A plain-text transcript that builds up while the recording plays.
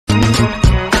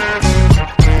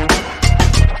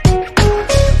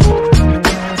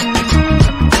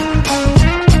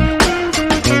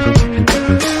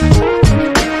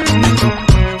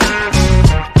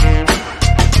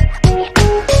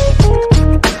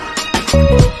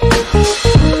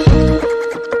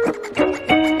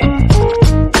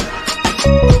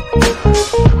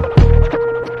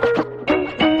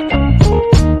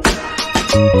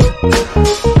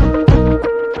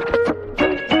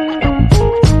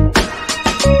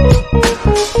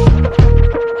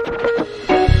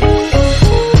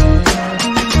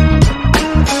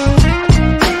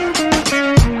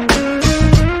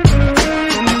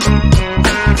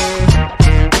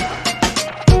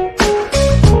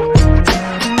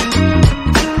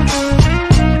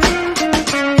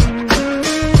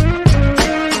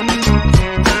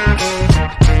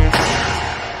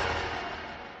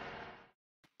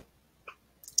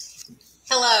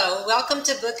Welcome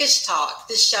to Bookish Talk,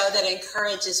 the show that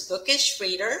encourages bookish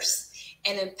readers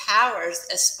and empowers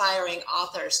aspiring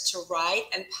authors to write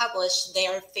and publish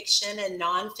their fiction and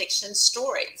nonfiction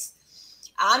stories.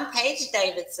 I'm Paige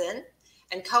Davidson,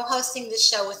 and co-hosting this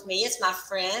show with me is my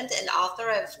friend and author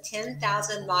of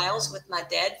 10,000 Miles with My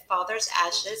Dead Father's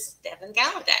Ashes, Devin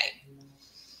Galaudet.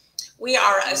 We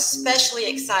are especially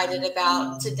excited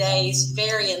about today's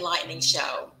very enlightening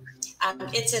show.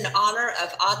 It's in honor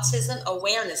of Autism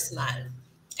Awareness Month,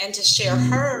 and to share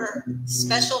her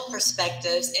special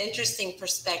perspectives, interesting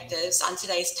perspectives on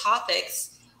today's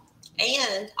topics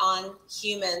and on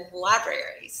human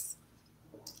libraries.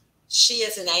 She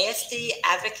is an ASD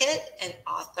advocate, an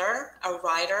author, a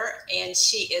writer, and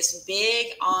she is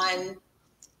big on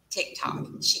TikTok.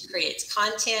 She creates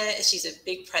content, and she's a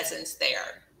big presence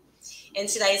there. In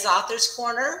today's Author's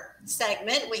Corner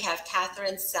segment, we have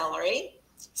Katherine Sellery,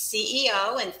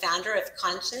 CEO and founder of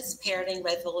Conscious Parenting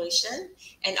Revolution,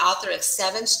 and author of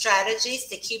 7 strategies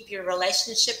to keep your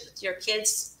relationship with your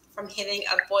kids from hitting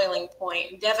a boiling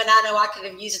point. Devin, I know I could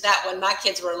have used that when my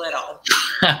kids were little.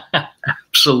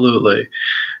 Absolutely.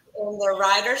 In the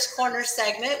Writer's Corner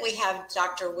segment, we have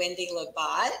Dr. Wendy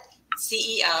Labat,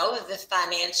 CEO of the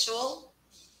Financial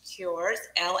Cures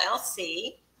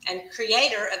LLC and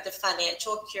creator of the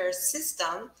Financial Cures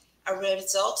System, a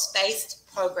results-based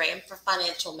program for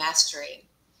financial mastery.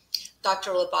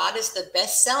 Dr. Labat is the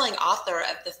best-selling author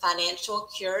of the Financial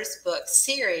Cures book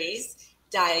series,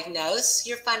 Diagnose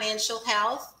Your Financial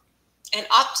Health and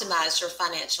Optimize Your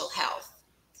Financial Health.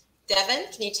 Devin,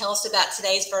 can you tell us about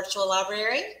today's virtual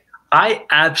library? I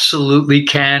absolutely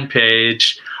can,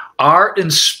 Paige. Our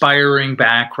inspiring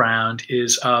background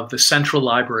is of the Central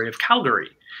Library of Calgary.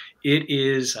 It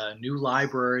is a new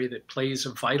library that plays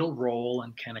a vital role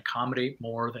and can accommodate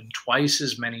more than twice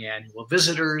as many annual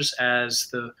visitors as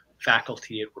the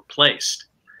faculty it replaced.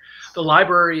 The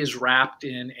library is wrapped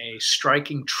in a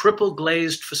striking triple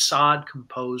glazed facade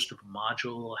composed of a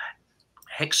modular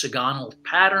hexagonal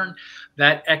pattern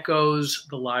that echoes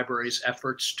the library's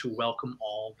efforts to welcome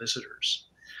all visitors.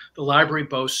 The library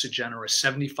boasts a generous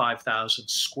 75,000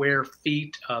 square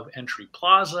feet of entry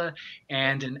plaza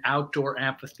and an outdoor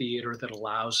amphitheater that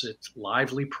allows its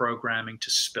lively programming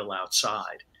to spill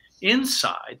outside.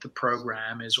 Inside, the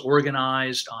program is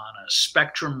organized on a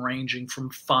spectrum ranging from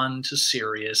fun to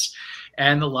serious,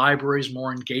 and the library's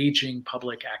more engaging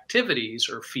public activities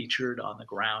are featured on the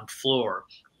ground floor,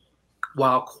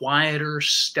 while quieter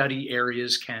study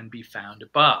areas can be found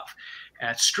above.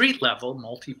 At street level,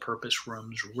 multi-purpose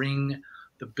rooms ring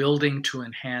the building to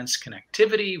enhance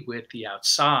connectivity with the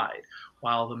outside,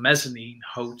 while the mezzanine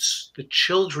hosts the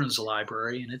children's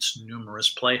library and its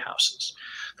numerous playhouses.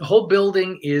 The whole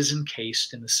building is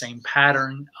encased in the same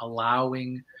pattern,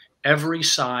 allowing every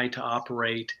side to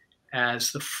operate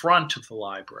as the front of the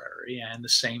library, and the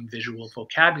same visual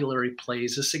vocabulary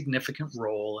plays a significant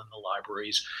role in the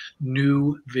library's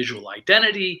new visual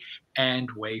identity and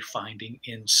wayfinding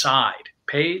inside.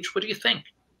 Paige, what do you think?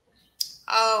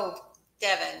 Oh,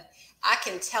 Devin, I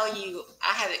can tell you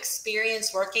I have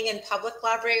experience working in public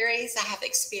libraries. I have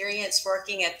experience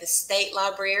working at the State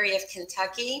Library of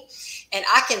Kentucky, and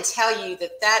I can tell you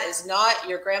that that is not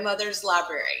your grandmother's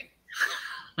library.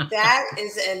 That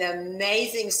is an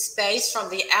amazing space. From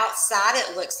the outside,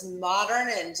 it looks modern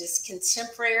and just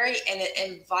contemporary, and it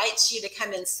invites you to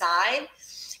come inside.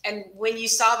 And when you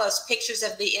saw those pictures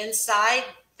of the inside,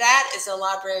 that is a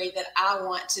library that I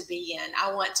want to be in.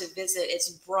 I want to visit. It's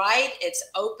bright, it's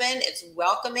open, it's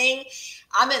welcoming.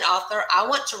 I'm an author. I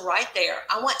want to write there.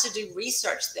 I want to do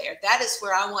research there. That is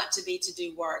where I want to be to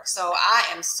do work. So I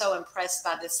am so impressed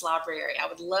by this library. I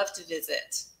would love to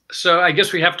visit. So I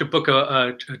guess we have to book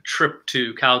a trip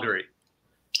to Calgary.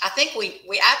 I think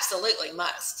we absolutely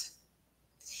must.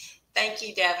 Thank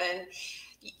you, Devin.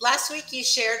 Last week, you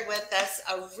shared with us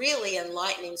a really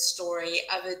enlightening story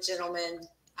of a gentleman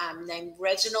named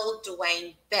Reginald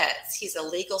Dwayne Betts. He's a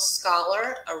legal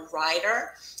scholar, a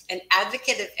writer, an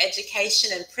advocate of education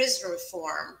and prison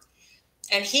reform.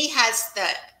 And he has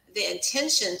the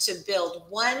intention to build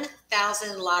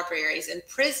 1,000 libraries in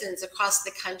prisons across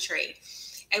the country.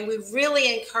 And we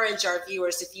really encourage our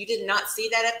viewers, if you did not see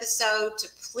that episode, to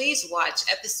please watch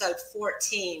episode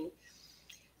 14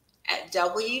 at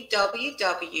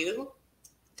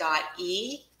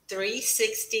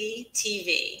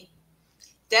www.e360tv.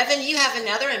 Devin, you have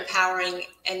another empowering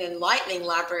and enlightening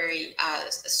library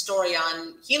story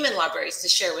on human libraries to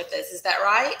share with us. Is that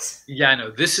right? Yeah,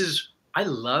 no, I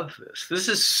love this. This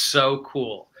is so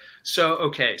cool.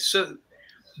 So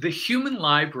the Human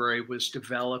Library was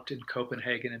developed in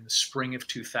Copenhagen in the spring of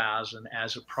 2000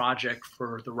 as a project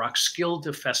for the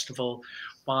Roskilde Festival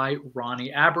by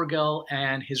Ronnie Abergel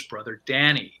and his brother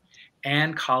Danny,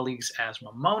 and colleagues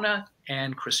Asma Mona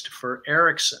and Christopher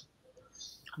Erickson.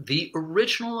 The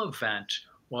original event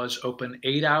was open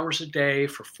 8 hours a day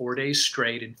for 4 days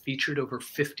straight and featured over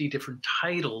 50 different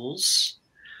titles.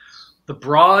 The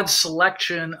broad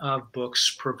selection of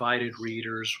books provided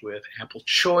readers with ample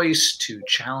choice to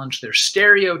challenge their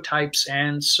stereotypes,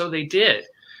 and so they did.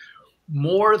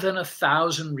 More than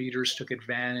 1,000 readers took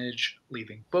advantage,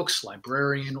 leaving books,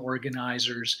 librarian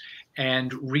organizers,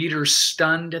 and readers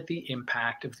stunned at the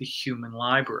impact of the Human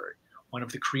Library. One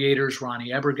of the creators,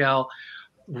 Ronnie Abergel,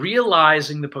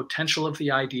 realizing the potential of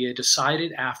the idea,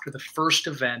 decided after the first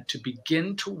event to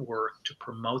begin to work to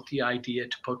promote the idea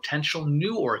to potential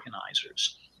new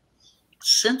organizers.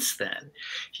 Since then,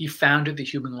 he founded the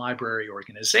Human Library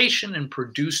Organization and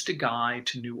produced a guide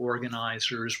to new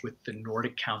organizers with the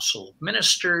Nordic Council of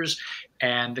Ministers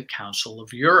and the Council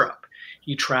of Europe.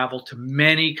 He traveled to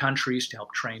many countries to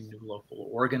help train new local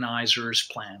organizers,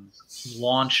 plan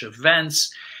launch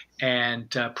events, and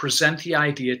present the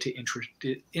idea to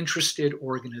interested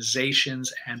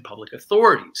organizations and public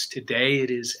authorities. Today, it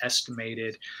is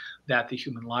estimated that the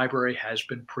Human Library has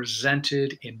been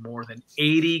presented in more than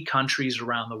 80 countries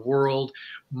around the world,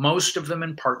 most of them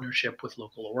in partnership with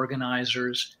local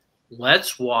organizers.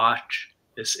 Let's watch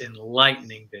this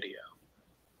enlightening video.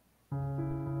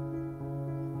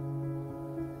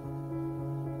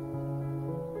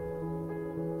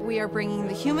 We are bringing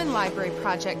the Human Library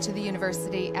Project to the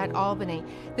University at Albany.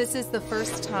 This is the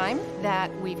first time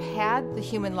that we've had the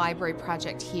Human Library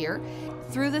Project here.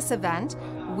 Through this event,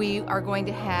 we are going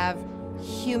to have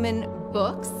human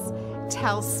books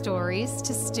tell stories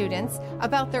to students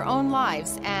about their own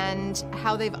lives and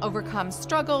how they've overcome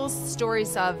struggles,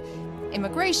 stories of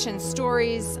immigration,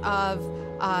 stories of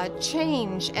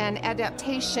change and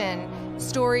adaptation,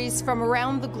 stories from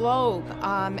around the globe.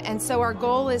 And so our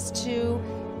goal is to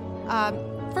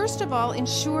first of all,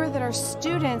 ensure that our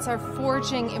students are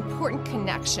forging important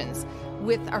connections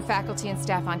with our faculty and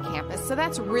staff on campus. So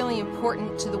that's really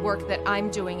important to the work that I'm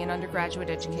doing in undergraduate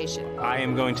education. I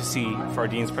am going to see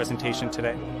Fardine's presentation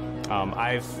today.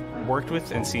 I've worked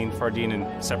with and seen Fardine in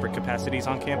separate capacities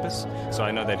on campus, so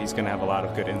I know that he's going to have a lot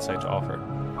of good insight to offer.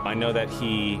 I know that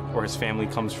he or his family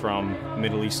comes from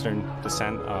Middle Eastern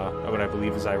descent, what I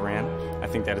believe is Iran. I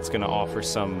think that it's going to offer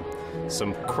some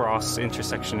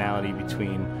cross-intersectionality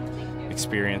between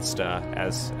experienced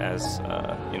as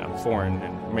foreign,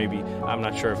 and maybe, I'm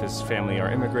not sure if his family are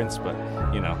immigrants, but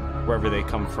wherever they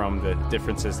come from, the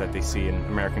differences that they see in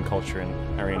American culture and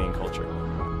Iranian culture.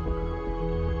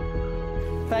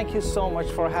 Thank you so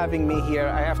much for having me here.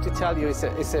 I have to tell you, it's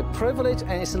a privilege,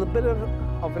 and it's a little bit of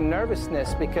a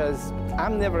nervousness because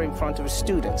I'm never in front of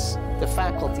students. The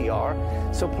faculty are,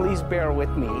 so please bear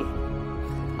with me.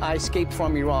 I escaped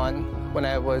from Iran when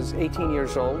I was 18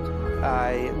 years old,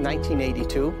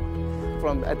 1982.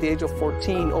 At the age of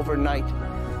 14, overnight,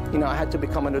 I had to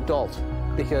become an adult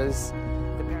because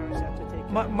the parents had to take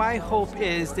care. My hope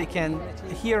is they can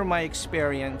hear my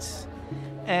experience,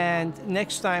 and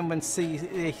next time when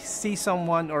they see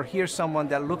someone or hear someone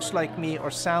that looks like me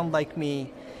or sound like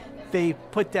me, they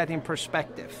put that in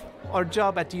perspective. Our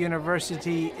job at the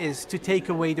university is to take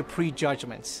away the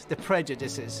prejudgments, the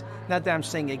prejudices. Not that I'm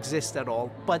saying exist at all,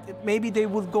 but maybe they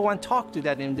will go and talk to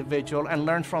that individual and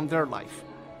learn from their life.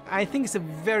 I think it's a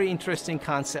very interesting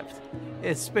concept,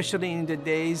 especially in the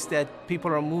days that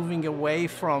people are moving away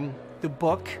from the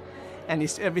book and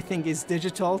everything is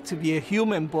digital. To be a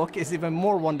human book is even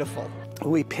more wonderful.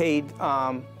 We paid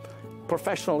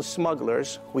professional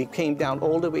smugglers. We came down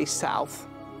all the way south,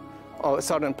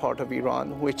 southern part of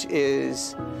Iran, which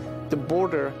is the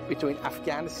border between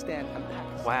Afghanistan and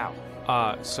Pakistan. Wow.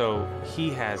 So he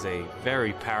has a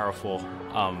very powerful,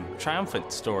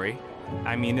 triumphant story.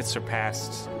 I mean, it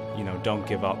surpassed, don't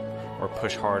give up or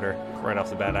push harder right off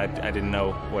the bat. I didn't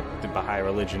know what the Baha'i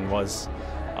religion was.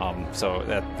 So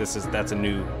that's a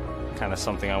new kind of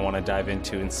something I want to dive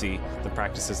into and see the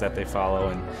practices that they follow,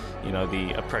 and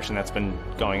the oppression that's been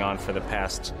going on for the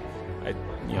past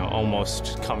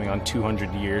almost coming on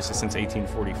 200 years since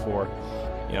 1844.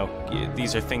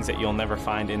 These are things that you'll never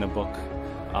find in a book.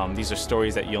 These are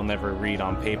stories that you'll never read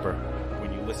on paper.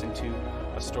 When you listen to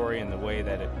a story and the way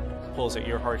that it pulls at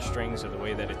your heartstrings or the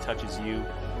way that it touches you,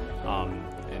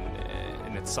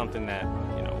 and it's something that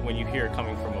when you hear it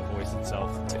coming from a voice itself,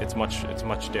 it's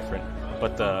much different.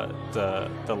 But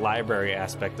the library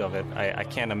aspect of it, I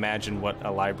can't imagine what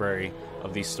a library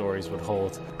of these stories would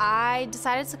hold. I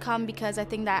decided to come because I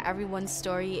think that everyone's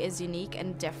story is unique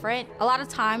and different. A lot of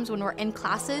times when we're in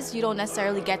classes, you don't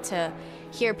necessarily get to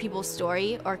hear people's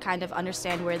story or kind of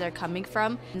understand where they're coming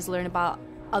from. Just learn about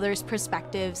others'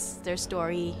 perspectives, their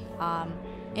story,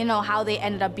 how they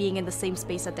ended up being in the same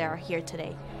space that they are here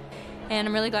today. And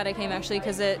I'm really glad I came, actually,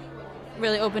 because it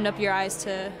really opened up your eyes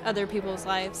to other people's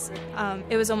lives.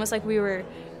 It was almost like we were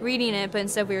reading it, but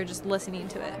instead we were just listening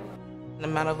to it. The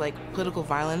amount of political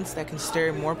violence that can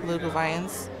stir more political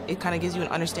violence, it kind of gives you an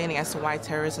understanding as to why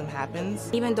terrorism happens.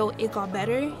 Even though it got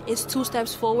better, it's 2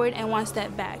 steps forward and 1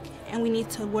 step back, and we need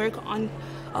to work on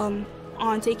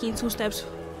taking 2 steps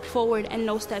forward and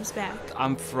no steps back.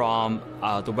 I'm from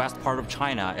the west part of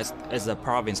China. It's a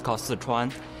province called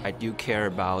Sichuan. I do care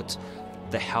about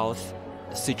the health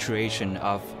situation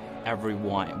of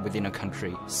everyone within a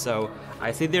country. So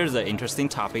I think there's an interesting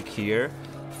topic here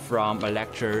from a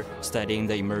lecturer studying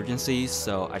the emergencies,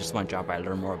 so I just want to drop by and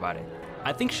learn more about it.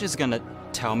 I think she's gonna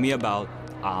tell me about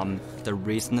the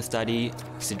recent study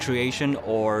situation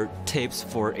or tips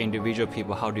for individual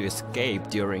people how to escape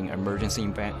during emergency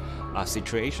event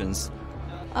situations.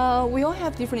 We all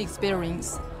have different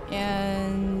experience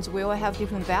and we all have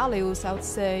different values. I would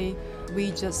say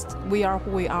we are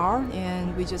who we are,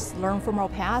 and we just learn from our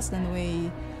past and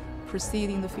we proceed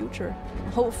in the future.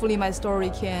 Hopefully my story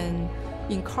can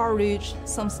encourage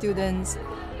some students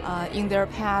in their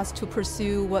past to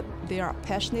pursue what they are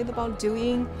passionate about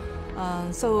doing.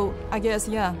 So I guess,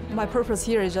 my purpose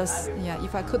here is just,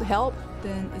 if I could help,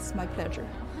 then it's my pleasure.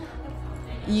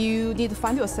 You need to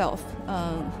find yourself,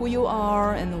 who you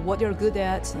are and what you're good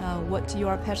at, what you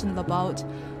are passionate about,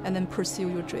 and then pursue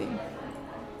your dream.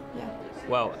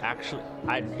 Well, actually,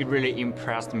 it really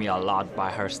impressed me a lot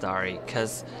by her story,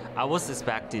 because I was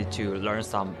expected to learn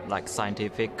some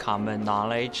scientific common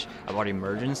knowledge about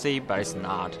emergency, but it's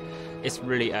not. It's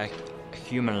really a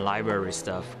human library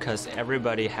stuff, because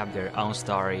everybody have their own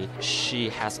story. She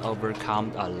has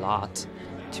overcome a lot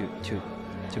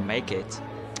to make it.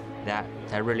 That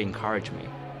really encouraged me.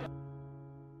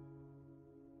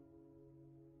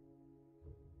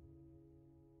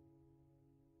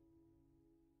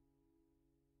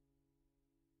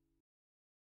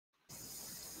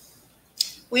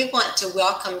 We want to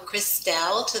welcome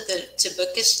Christele to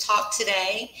Bookish Talk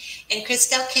today. And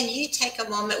Christele, can you take a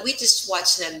moment? We just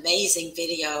watched an amazing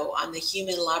video on the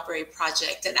Human Library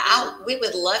Project, and we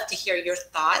would love to hear your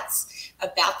thoughts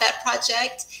about that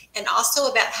project and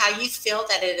also about how you feel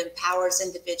that it empowers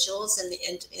individuals in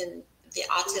the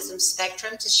autism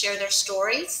spectrum to share their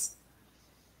stories.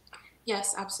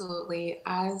 Yes, absolutely.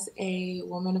 As a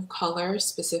woman of color,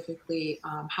 specifically,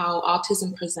 how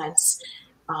autism presents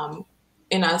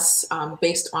in us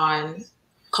based on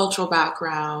cultural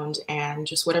background and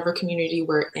just whatever community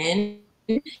we're in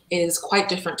is quite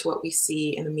different to what we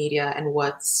see in the media and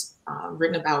what's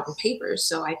written about in papers.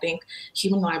 So I think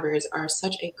human libraries are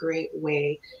such a great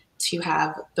way to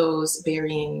have those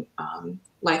varying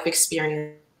life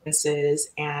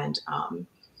experiences and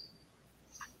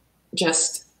to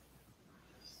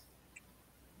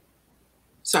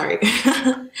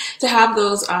have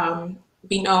those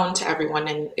be known to everyone,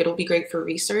 and it'll be great for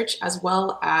research as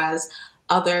well as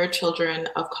other children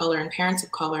of color and parents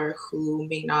of color who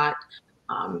may not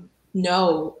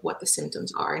know what the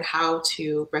symptoms are and how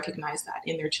to recognize that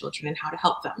in their children and how to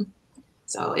help them.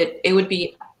 So it would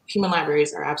be, human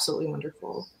libraries are absolutely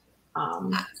wonderful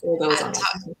for those on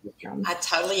the spectrum. I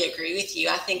totally agree with you.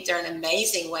 I think they're an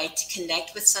amazing way to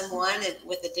connect with someone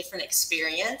with a different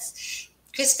experience.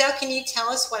 Christele, can you tell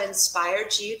us what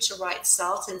inspired you to write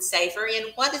Salt and Savour, and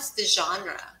what is the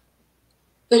genre?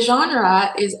 The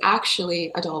genre is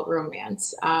actually adult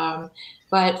romance,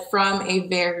 but from a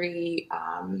very,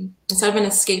 instead of an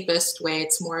escapist way,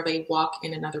 it's more of a walk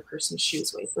in another person's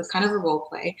shoes way. So it's kind of a role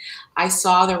play. I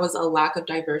saw there was a lack of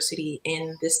diversity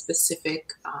in this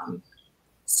specific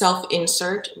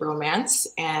self-insert romance,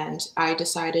 and I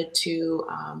decided to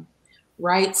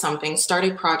write something, start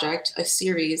a project, a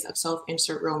series of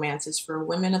self-insert romances for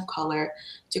women of color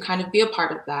to kind of be a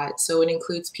part of that. So it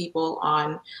includes people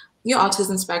on the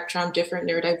autism spectrum, different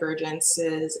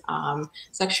neurodivergences,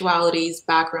 sexualities,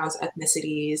 backgrounds,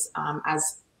 ethnicities,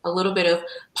 as a little bit of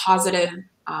positive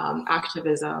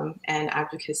activism and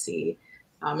advocacy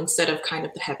instead of kind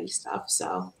of the heavy stuff.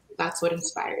 So that's what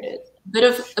inspired it.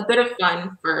 A bit of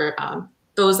fun for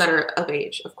those that are of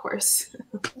age, of course.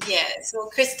 Yes. Well,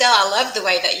 Christele, I love the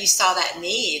way that you saw that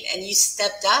need and you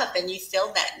stepped up and you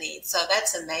filled that need. So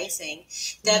that's amazing.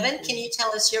 Devin, can you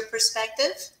tell us your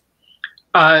perspective?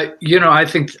 You know, I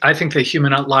think the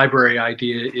human library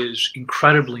idea is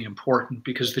incredibly important,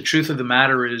 because the truth of the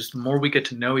matter is the more we get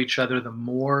to know each other, the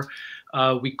more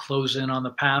we close in on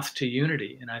the path to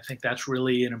unity. And I think that's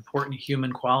really an important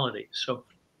human quality. So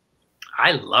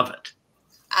I love it.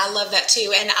 I love that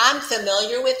too. And I'm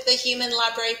familiar with the Human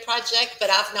Library Project, but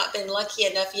I've not been lucky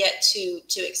enough yet to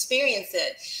experience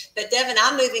it. But Devin,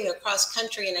 I'm moving across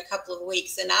country in a couple of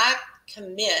weeks, and I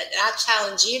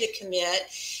challenge you to commit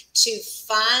to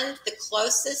find the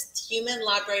closest Human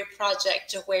Library Project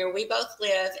to where we both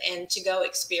live and to go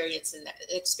experience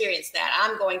that.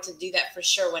 I'm going to do that for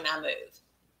sure when I move.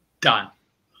 Done.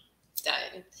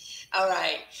 All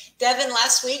right. Devin,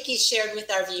 last week you shared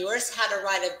with our viewers how to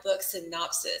write a book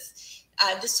synopsis.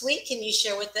 This week, can you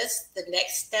share with us the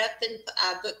next step in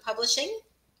book publishing?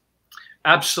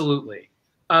 Absolutely.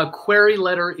 A query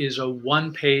letter is a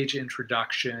one-page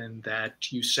introduction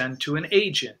that you send to an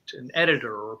agent, an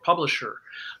editor, or a publisher,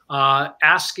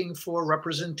 asking for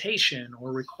representation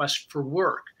or request for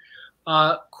work.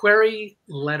 Query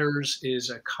letters is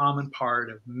a common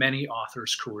part of many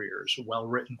authors' careers. A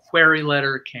well-written query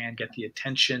letter can get the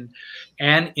attention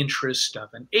and interest of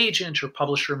an agent or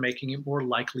publisher, making it more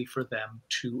likely for them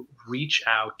to reach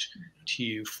out to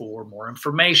you for more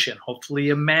information, hopefully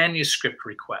a manuscript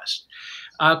request.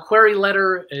 Query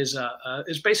letter is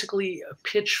basically a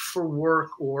pitch for work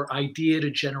or idea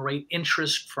to generate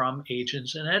interest from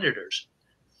agents and editors.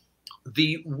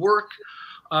 The work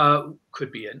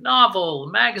could be a novel,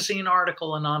 a magazine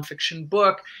article, a nonfiction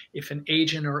book. If an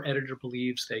agent or editor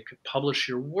believes they could publish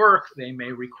your work, they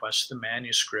may request the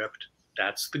manuscript.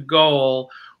 That's the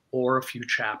goal, or a few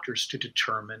chapters to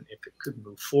determine if it could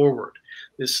move forward.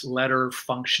 This letter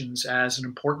functions as an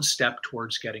important step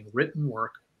towards getting written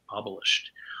work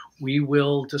published. We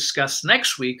will discuss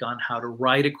next week on how to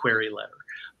write a query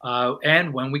letter.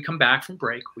 And when we come back from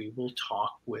break, we will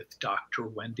talk with Dr.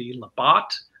 Wendy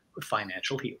Labat, the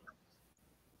financial healer.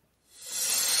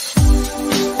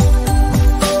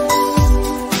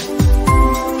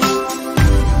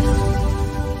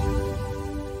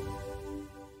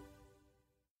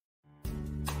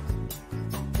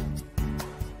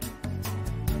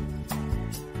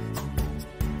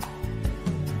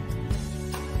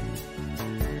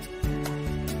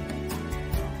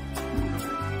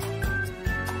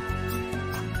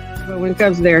 But when it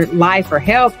comes to their life or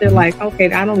health, they're like,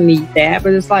 okay, I don't need that.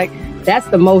 But it's like, that's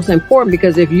the most important,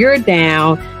 because if you're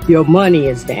down, your money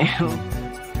is down.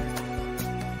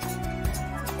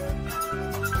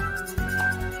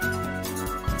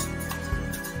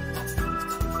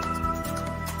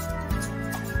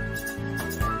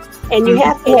 And you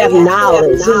have to have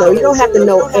knowledge, you know, you don't have to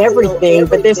know everything,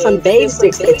 but there's some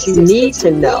basics that you need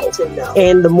to know.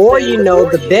 And the more you know,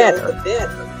 the better.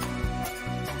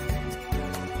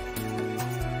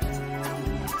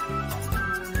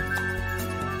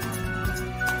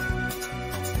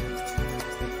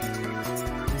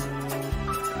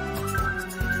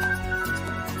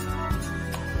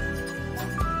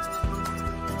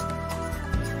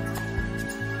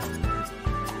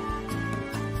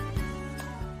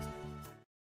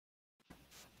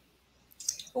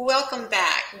 Welcome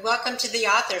back. Welcome to the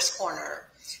Author's Corner.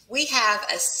 We have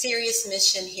a serious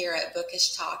mission here at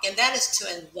Bookish Talk, and that is to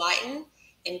enlighten,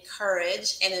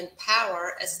 encourage, and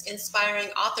empower inspiring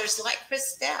authors like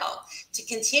Christele to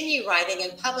continue writing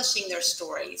and publishing their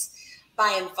stories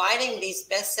by inviting these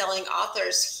best-selling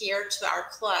authors here to our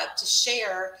club to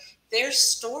share their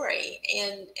story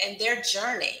and their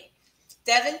journey.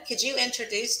 Devin, could you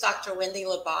introduce Dr. Wendy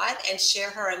Labat and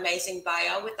share her amazing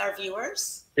bio with our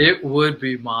viewers? It would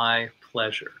be my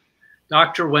pleasure.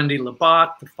 Dr. Wendy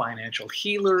Labat, the financial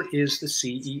healer, is the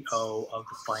CEO of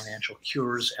the Financial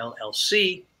Cures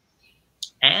LLC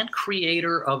and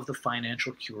creator of the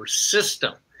Financial Cures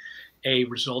System, a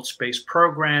results-based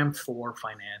program for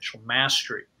financial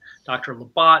mastery. Dr.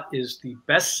 Labat is the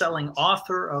best-selling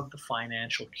author of the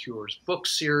Financial Cures book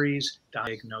series,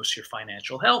 Diagnose Your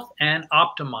Financial Health and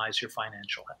Optimize Your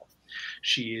Financial Health.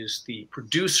 She is the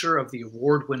producer of the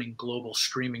award-winning global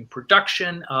streaming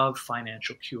production of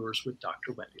Financial Cures with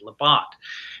Dr. Wendy Labat,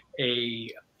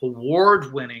 a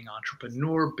award-winning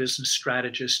entrepreneur, business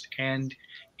strategist, and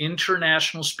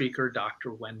international speaker.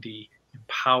 Dr. Wendy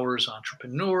empowers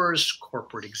entrepreneurs,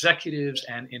 corporate executives,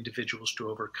 and individuals to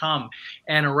overcome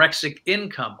anorexic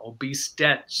income, obese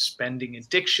debt, spending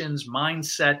addictions,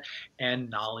 mindset, and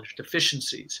knowledge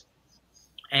deficiencies,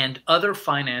 and other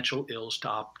financial ills to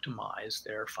optimize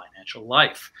their financial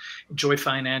life, enjoy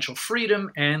financial freedom,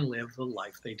 and live the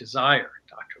life they desire.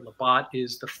 Dr. Labat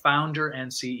is the founder and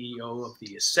CEO of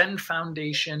the Ascend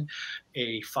Foundation,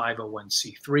 a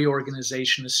 501c3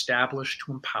 organization established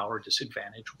to empower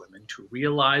disadvantaged women to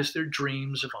realize their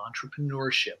dreams of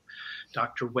entrepreneurship.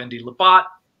 Dr. Wendy Labat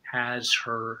has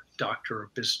her Doctor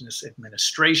of Business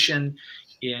Administration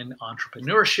in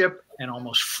entrepreneurship and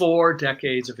almost 4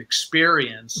 decades of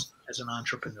experience as an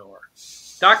entrepreneur.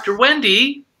 Dr.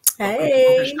 Wendy,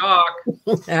 hey, Bookish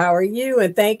Talk. How are you?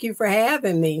 And thank you for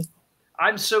having me.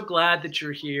 I'm so glad that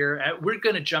you're here. We're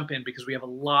going to jump in because we have a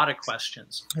lot of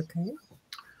questions. Okay.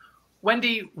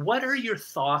 Wendy, what are your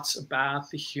thoughts about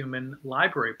the Human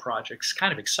Library Project? It's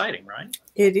kind of exciting, right?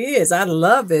 It is. I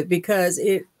love it because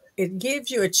it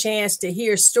gives you a chance to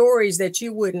hear stories that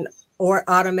you wouldn't or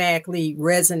automatically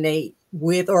resonate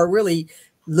with or really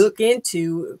look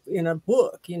into in a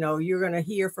book. You know, you're going to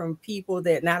hear from people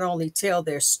that not only tell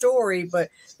their story, but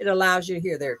it allows you to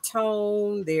hear their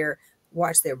tone,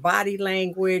 watch their body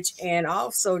language, and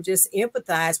also just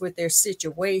empathize with their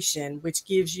situation, which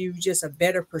gives you just a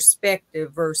better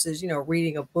perspective versus,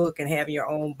 reading a book and having your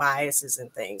own biases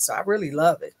and things. So I really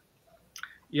love it.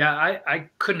 Yeah, I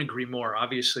couldn't agree more,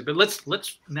 obviously. But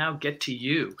let's now get to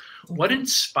you. What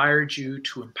inspired you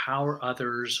to empower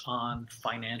others on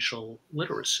financial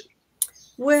literacy?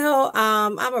 Well,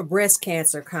 I'm a breast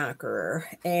cancer conqueror.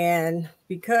 And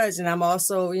I'm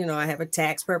also, I have a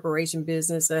tax preparation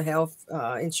business, a health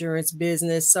insurance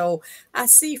business. So I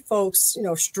see folks,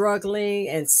 struggling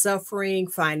and suffering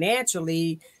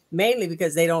financially, mainly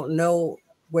because they don't know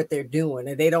what they're doing,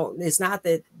 and it's not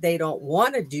that they don't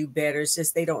want to do better, it's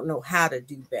just they don't know how to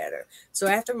do better. So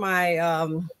after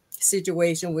my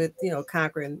situation with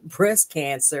conquering breast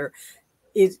cancer,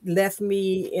 it left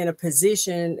me in a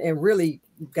position, and really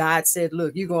God said,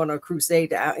 look, you're going on a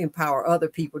crusade to empower other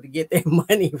people to get their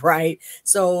money right.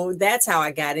 So that's how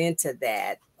I got into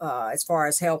that, as far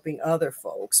as helping other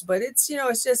folks. But it's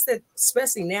just that,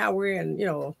 especially now we're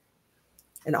in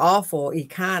an awful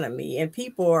economy and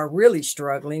people are really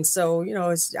struggling. So,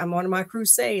 I'm on my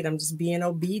crusade. I'm just being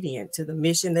obedient to the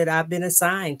mission that I've been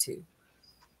assigned to.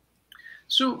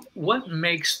 So what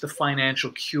makes the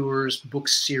Financial Cures book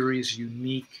series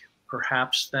unique,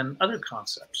 perhaps, than other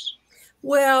concepts?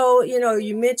 Well,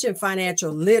 you mentioned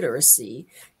financial literacy,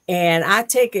 and I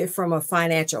take it from a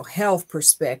financial health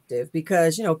perspective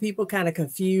because, people kind of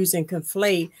confuse and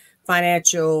conflate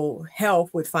financial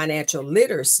health with financial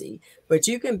literacy, but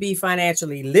you can be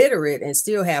financially literate and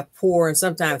still have poor and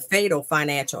sometimes fatal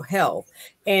financial health.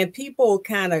 And people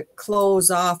kind of close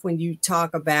off when you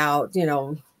talk about,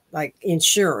 like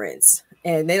insurance,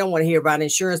 and they don't want to hear about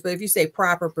insurance. But if you say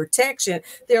proper protection,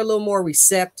 they're a little more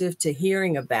receptive to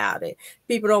hearing about it.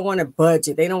 People don't want a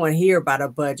budget. They don't want to hear about a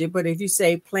budget. But if you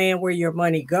say plan where your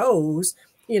money goes,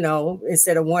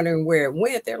 instead of wondering where it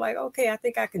went, they're like, okay, I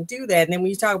think I can do that. And then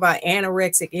when you talk about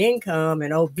anorexic income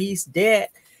and obese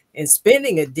debt and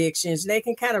spending addictions, they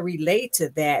can kind of relate to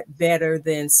that better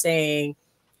than saying,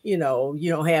 you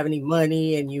don't have any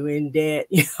money and you in debt,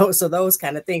 so those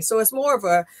kind of things. So it's more of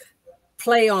a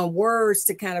play on words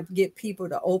to kind of get people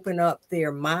to open up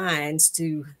their minds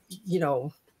to,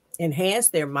 enhance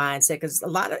their mindset, because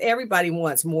everybody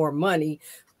wants more money,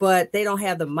 but they don't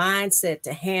have the mindset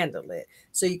to handle it.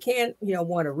 So you can't,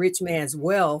 want a rich man's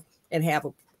wealth and have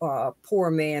a poor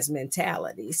man's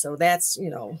mentality. So that's,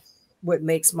 what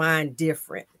makes mine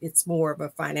different. It's more of a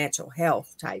financial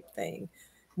health type thing,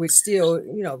 which still,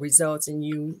 results in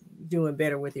you doing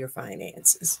better with your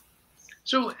finances.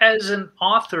 So as an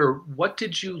author, what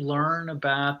did you learn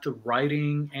about the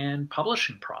writing and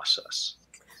publishing process?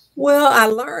 Well, I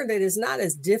learned that it's not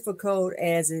as difficult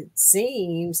as it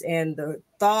seems, and the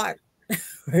thought,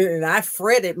 and I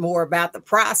fretted more about the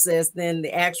process than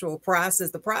the actual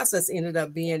process. The process ended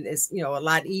up being, a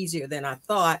lot easier than I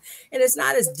thought, and it's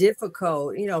not as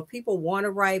difficult. People want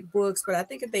to write books, but I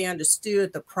think if they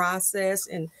understood the process,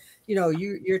 and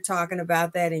you're talking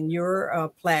about that in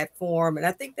your platform, and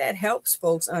I think that helps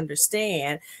folks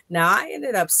understand. Now, I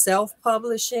ended up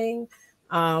self-publishing,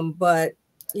 but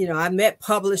I met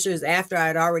publishers after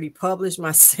I'd already published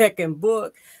my second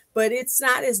book, but it's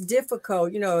not as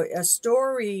difficult. A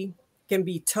story can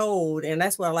be told. And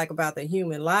that's what I like about the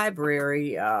Human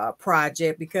Library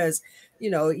project, because, you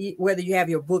know, whether you have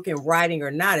your book in writing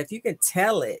or not, if you can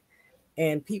tell it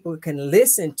and people can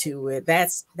listen to it,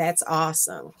 that's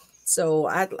awesome. So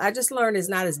I just learned it's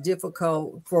not as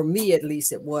difficult, for me at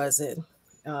least it wasn't,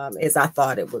 as I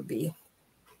thought it would be.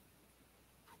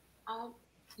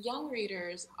 Young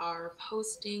readers are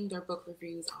posting their book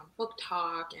reviews on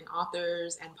BookTok, and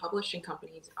authors and publishing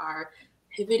companies are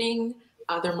pivoting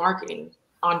their marketing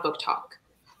on BookTok.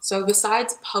 So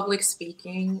besides public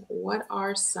speaking, what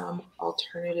are some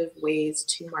alternative ways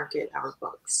to market our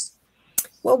books?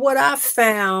 Well, what I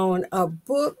found, a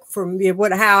book for me,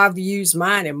 how I've used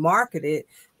mine and marketed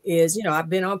is, you know, I've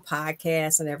been on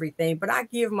podcasts and everything, but I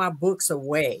give my books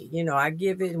away. You know, I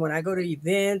give it when I go to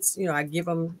events, you know, I give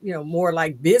them, you know, more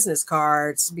like business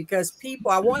cards, because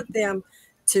I want them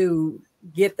to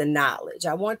get the knowledge.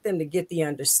 I want them to get the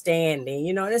understanding,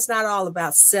 you know, and it's not all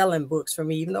about selling books for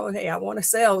me, even though, hey, I want to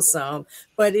sell some,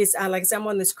 but like I said, I'm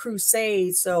on this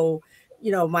crusade. So,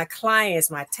 you know, my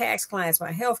clients, my tax clients,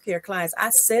 my healthcare clients,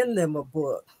 I send them a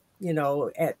book, you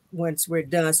know, once we're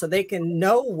done, so they can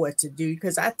know what to do.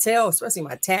 Because I tell, especially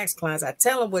my tax clients, I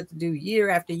tell them what to do year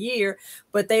after year,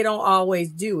 but they don't always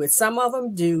do it. Some of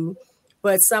them do,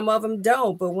 but some of them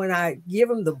don't. But when I give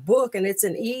them the book and it's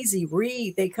an easy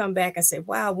read, they come back and say,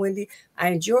 wow, Wendy, I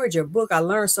enjoyed your book. I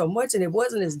learned so much, and it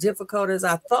wasn't as difficult as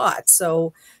I thought.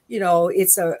 So, you know,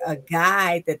 it's a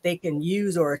guide that they can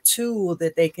use, or a tool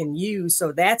that they can use.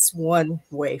 So that's one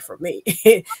way for me.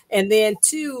 And then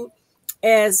two,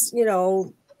 as, you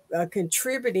know, a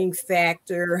contributing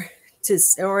factor to,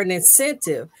 or an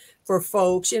incentive for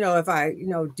folks, you know, if I, you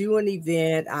know, do an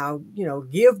event, I'll, you know,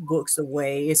 give books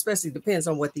away, especially depends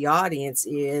on what the audience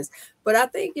is. But I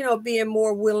think, you know, being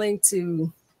more willing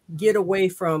to get away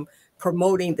from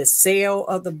promoting the sale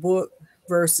of the book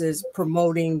versus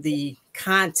promoting the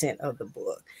content of the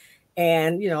book.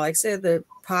 And, you know, like I said, the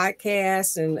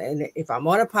podcast, and if I'm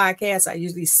on a podcast, I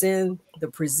usually send the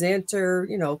presenter,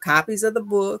 you know, copies of the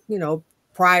book, you know,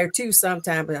 prior to,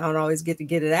 sometimes, but I don't always get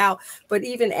it out. But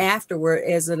even afterward,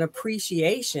 as an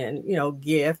appreciation, you know,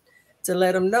 gift, to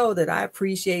let them know that I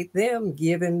appreciate them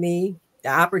giving me the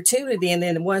opportunity. And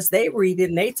then once they read it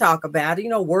and they talk about it, you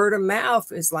know, word of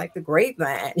mouth is like the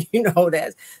grapevine, you know,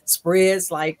 that spreads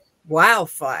like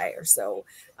wildfire. So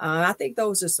I think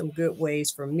those are some good ways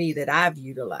for me that I've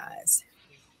utilized.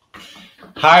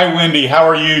 Hi, Wendy. How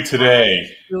are you today?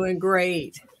 Doing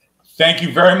great. Thank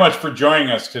you very much for joining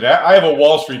us today. I have a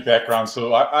Wall Street background,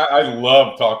 so I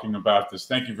love talking about this.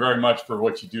 Thank you very much for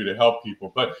what you do to help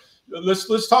people. But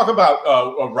let's talk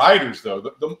about writers, though.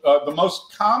 The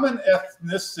most common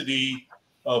ethnicity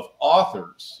of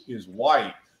authors is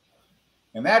white,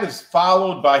 and that is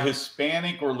followed by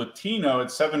Hispanic or Latino at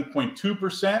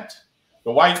 7.2%.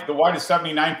 The white is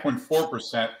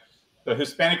 79.4%. The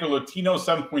Hispanic or Latino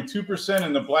 7.2%,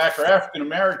 and the Black or African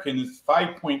American is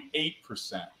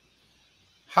 5.8%.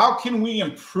 How can we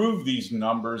improve these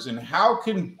numbers, and how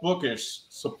can Bookish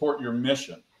support your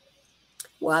mission?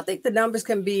 Well, I think the numbers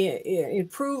can be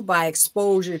improved by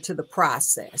exposure to the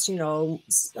process. You know,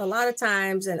 a lot of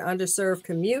times in underserved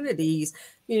communities,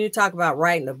 you talk about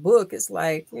writing a book, it's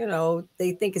like, you know,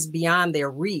 they think it's beyond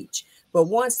their reach. But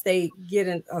once they get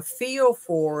a feel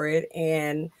for it,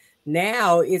 and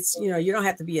now it's, you know, you don't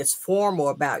have to be as formal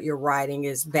about your writing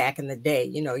as back in the day.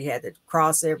 You know, you had to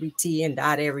cross every T and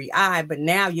dot every I, but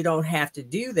now you don't have to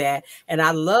do that. And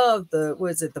I love the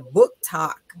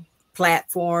BookTok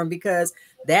platform, because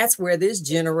that's where this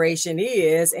generation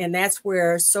is. And that's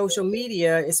where social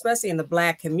media, especially in the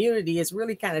Black community, is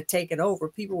really kind of taken over.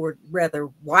 People would rather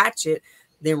watch it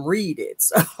than read it.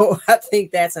 So I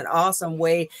think that's an awesome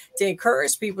way to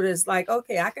encourage people. That's like,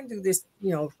 okay, I can do this,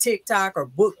 you know, TikTok or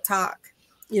BookTok,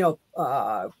 you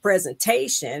know,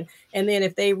 presentation. And then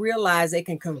if they realize they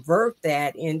can convert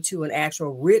that into an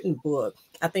actual written book,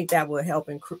 I think that will help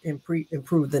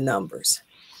improve the numbers.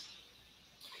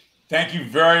 Thank you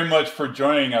very much for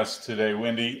joining us today,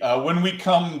 Wendy. When we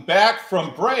come back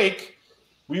from break,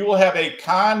 we will have a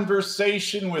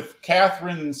conversation with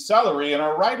Katherine Sellery in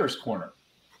our Writer's Corner.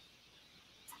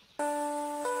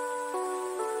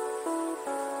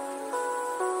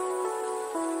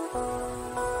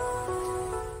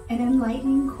 An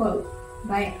enlightening quote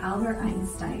by Albert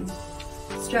Einstein: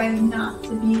 "Strive not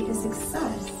to be a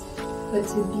success, but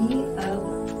to be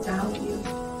of value."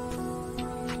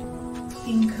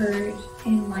 Encourage,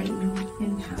 enlighten,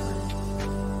 empower.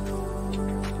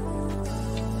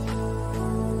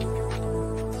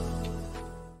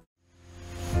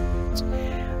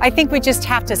 I think we just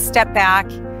have to step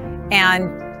back and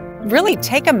really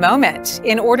take a moment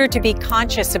in order to be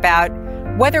conscious about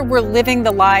whether we're living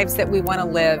the lives that we want to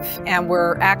live and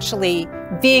we're actually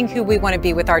being who we want to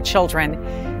be with our children,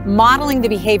 modeling the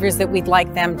behaviors that we'd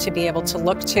like them to be able to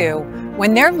look to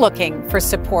when they're looking for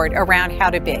support around how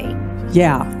to be.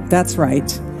 Yeah, that's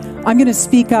right. I'm going to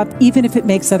speak up even if it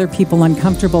makes other people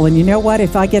uncomfortable. And you know what?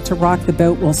 If I get to rock the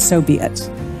boat, well, so be it.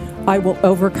 I will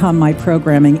overcome my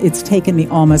programming. It's taken me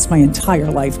almost my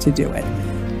entire life to do it.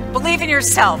 Believe in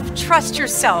yourself. Trust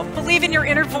yourself. Believe in your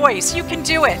inner voice. You can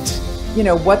do it. You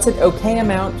know, what's an okay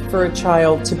amount for a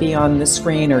child to be on the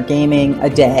screen or gaming a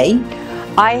day?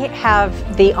 I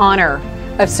have the honor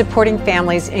of supporting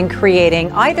families in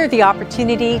creating either the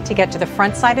opportunity to get to the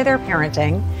front side of their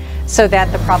parenting so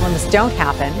that the problems don't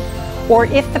happen, or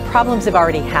if the problems have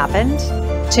already happened,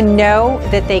 to know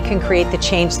that they can create the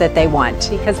change that they want.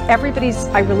 Because everybody's,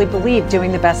 I really believe,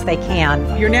 doing the best they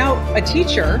can. You're now a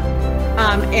teacher,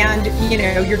 and you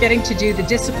know, you're getting to do the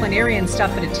disciplinarian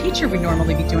stuff that a teacher would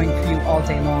normally be doing for you all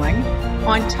day long,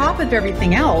 on top of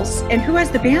everything else. And who has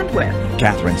the bandwidth?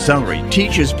 Katherine Sellery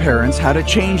teaches parents how to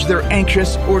change their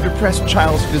anxious or depressed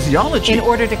child's physiology in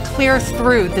order to clear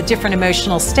through the different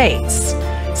emotional states.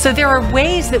 So there are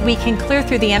ways that we can clear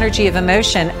through the energy of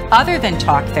emotion other than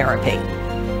talk therapy,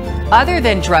 other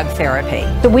than drug therapy.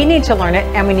 So we need to learn it,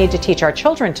 and we need to teach our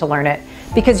children to learn it,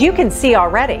 because you can see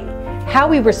already how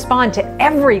we respond to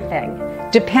everything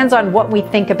depends on what we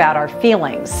think about our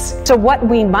feelings. So what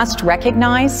we must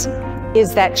recognize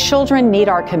is that children need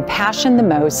our compassion the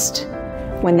most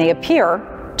when they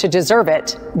appear to deserve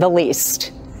it the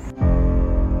least.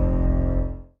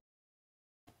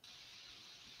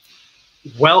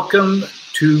 Welcome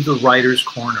to the Writer's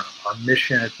Corner. Our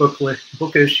mission at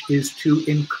Bookish is to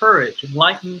encourage,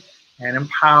 enlighten, and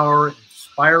empower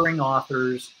inspiring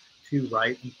authors to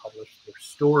write and publish their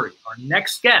story. Our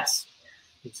next guest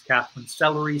is Katherine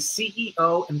Sellery,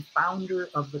 CEO and founder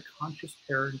of the Conscious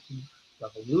Parenting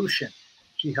Revolution.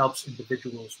 She helps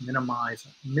individuals minimize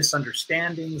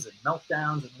misunderstandings and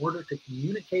meltdowns in order to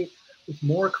communicate with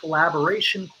more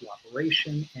collaboration,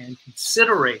 cooperation, and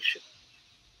consideration.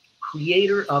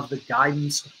 Creator of the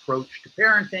Guidance Approach to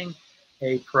Parenting,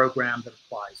 a program that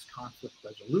applies conflict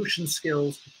resolution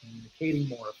skills to communicating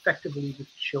more effectively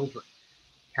with children.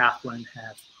 Katherine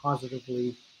has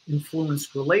positively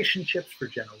influenced relationships for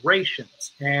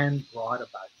generations and brought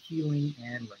about healing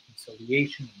and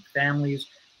reconciliation in families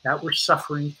that were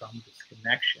suffering from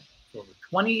disconnection. For over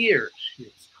 20 years, she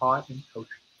has taught and coached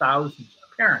thousands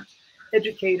of parents,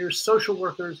 educators, social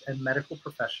workers, and medical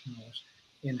professionals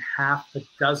in half a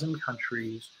dozen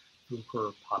countries through her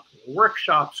popular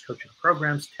workshops, coaching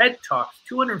programs, TED Talks,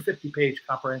 250-page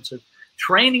comprehensive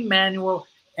training manual,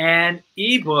 and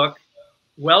ebook.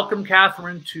 Welcome,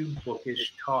 Katherine, to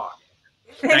Bookish Talk.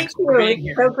 Thank you.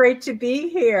 It's so great to be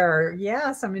here.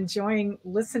 Yes, I'm enjoying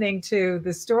listening to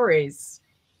the stories.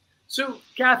 So,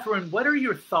 Katherine, what are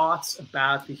your thoughts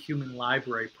about the Human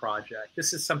Library Project?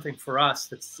 This is something for us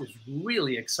that is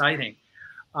really exciting.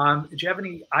 Did you have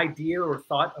any idea or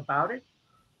thought about it?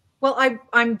 Well,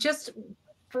 I'm just,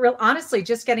 for real, honestly,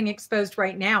 just getting exposed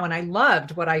right now, and I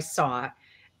loved what I saw.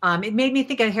 It made me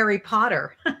think of Harry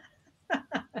Potter.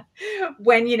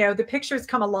 When, you know, the pictures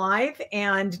come alive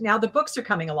and now the books are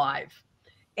coming alive.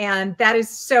 And that is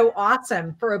so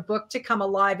awesome for a book to come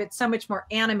alive. It's so much more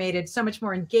animated, so much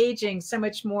more engaging, so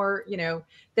much more, you know,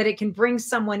 that it can bring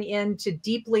someone in to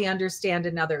deeply understand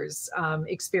another's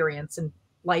experience and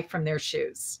life from their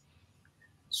shoes.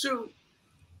 So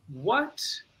what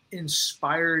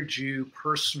inspired you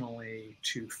personally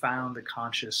to found the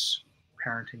Conscious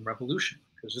Parenting Revolution?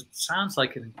 Because it sounds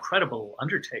like an incredible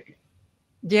undertaking.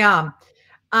 Yeah.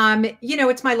 You know,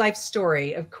 it's my life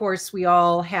story. Of course, we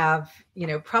all have, you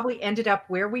know, probably ended up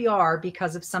where we are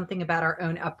because of something about our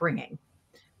own upbringing.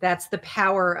 That's the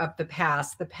power of the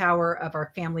past, the power of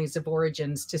our families of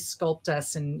origins to sculpt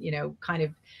us and, you know, kind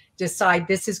of decide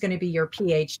this is going to be your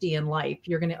PhD in life.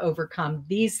 You're going to overcome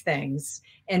these things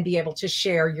and be able to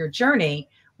share your journey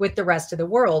with the rest of the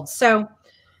world. So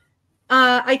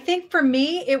I think for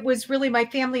me, it was really my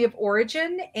family of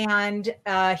origin and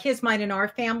his, mine, and our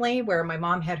family, where my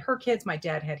mom had her kids, my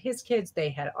dad had his kids, they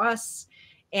had us,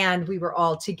 and we were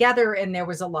all together. And there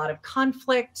was a lot of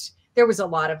conflict. There was a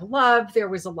lot of love. There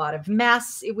was a lot of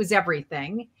mess. It was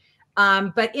everything.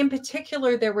 But in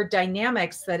particular, there were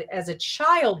dynamics that as a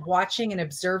child watching and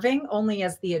observing, only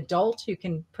as the adult who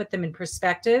can put them in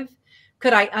perspective,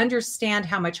 could I understand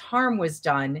how much harm was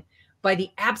done by the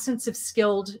absence of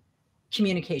skilled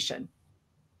communication.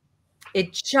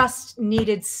 It just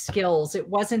needed skills. It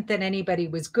wasn't that anybody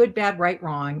was good, bad, right,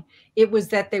 wrong. It was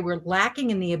that they were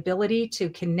lacking in the ability to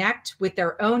connect with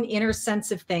their own inner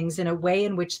sense of things in a way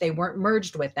in which they weren't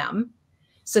merged with them.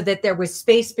 so that there was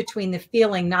space between the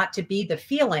feeling, not to be the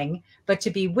feeling, but to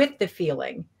be with the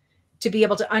feeling, to be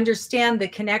able to understand the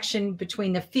connection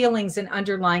between the feelings and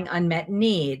underlying unmet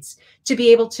needs, to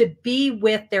be able to be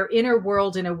with their inner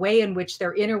world in a way in which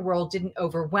their inner world didn't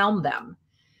overwhelm them.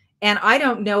 And I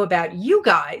don't know about you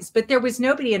guys, but there was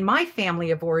nobody in my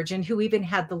family of origin who even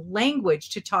had the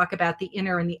language to talk about the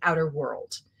inner and the outer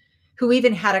world, who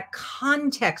even had a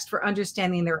context for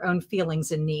understanding their own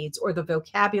feelings and needs, or the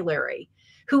vocabulary,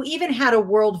 who even had a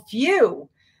worldview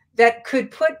that could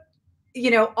put,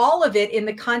 you know, all of it in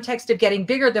the context of getting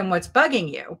bigger than what's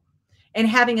bugging you and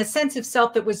having a sense of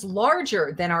self that was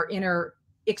larger than our inner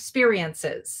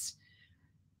experiences.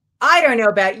 I don't know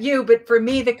about you, but for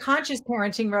me, the conscious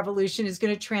parenting revolution is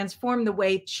going to transform the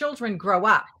way children grow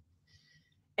up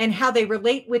and how they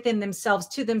relate within themselves,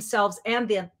 to themselves, and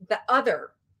the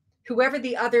other, whoever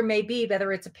the other may be,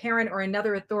 whether it's a parent or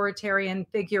another authoritarian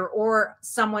figure or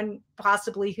someone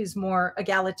possibly who's more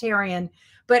egalitarian.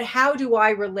 But how do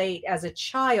I relate as a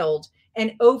child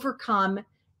and overcome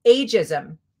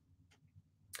ageism?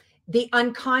 The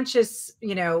unconscious,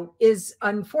 you know, is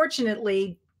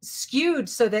unfortunately skewed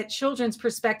so that children's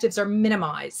perspectives are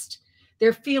minimized.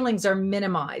 Their feelings are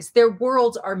minimized. Their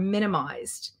worlds are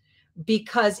minimized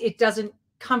because it doesn't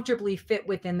comfortably fit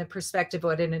within the perspective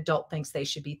of what an adult thinks they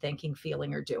should be thinking,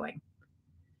 feeling, or doing.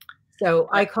 So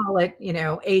I call it, you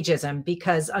know, ageism,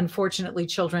 because unfortunately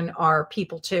children are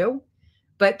people too,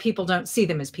 but people don't see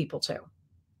them as people too.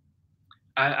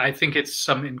 I think it's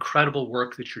some incredible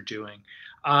work that you're doing.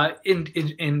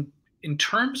 In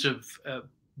terms of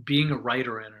being a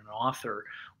writer and an author,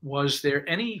 was there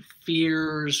any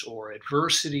fears or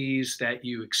adversities that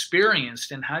you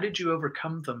experienced, and how did you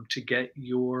overcome them to get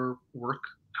your work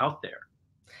out there?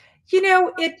 You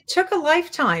know, it took a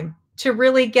lifetime to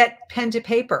really get pen to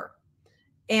paper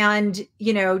and,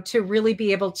 you know, to really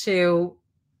be able to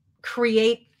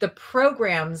create the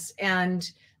programs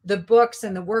and the books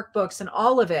and the workbooks and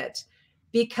all of it,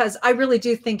 because I really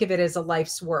do think of it as a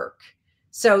life's work.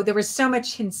 So there was so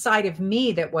much inside of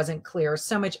me that wasn't clear,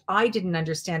 so much I didn't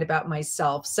understand about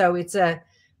myself. So it's a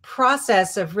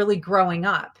process of really growing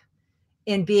up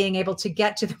and being able to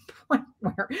get to the point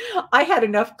where I had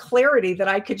enough clarity that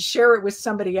I could share it with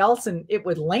somebody else and it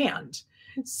would land.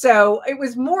 So it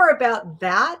was more about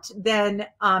that than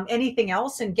anything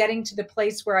else, and getting to the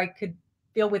place where I could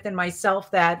feel within myself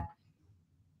that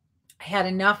I had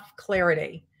enough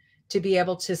clarity to be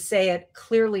able to say it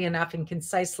clearly enough and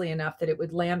concisely enough that it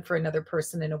would land for another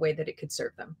person in a way that it could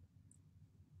serve them.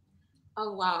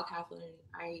 Oh, wow, Katherine,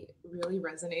 I really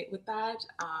resonate with that.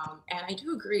 And I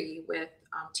do agree with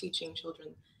teaching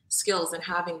children skills and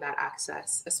having that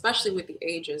access, especially with the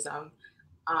ageism.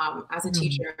 As a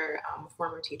teacher, a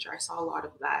former teacher, I saw a lot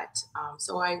of that.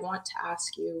 So I want to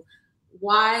ask you,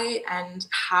 why and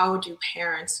how do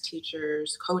parents,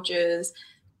 teachers, coaches,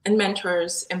 and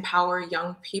mentors empower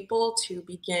young people to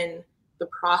begin the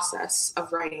process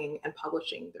of writing and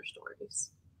publishing their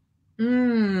stories?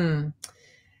 You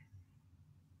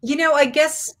know, I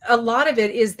guess a lot of it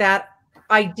is that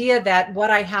idea that what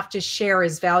I have to share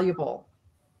is valuable.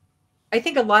 I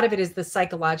think a lot of it is the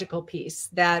psychological piece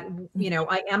that, you know,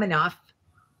 I am enough.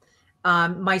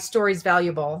 My story is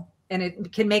valuable and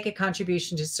it can make a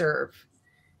contribution to serve.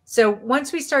 So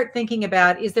once we start thinking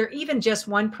about, is there even just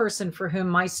one person for whom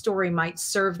my story might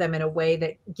serve them in a way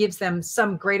that gives them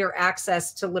some greater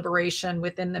access to liberation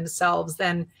within themselves,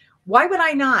 then why would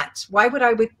I not? Why would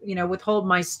I, you know, withhold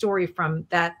my story from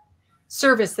that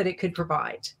service that it could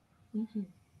provide?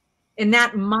 And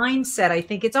that mindset, I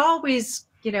think it's always,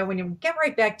 you know, when you get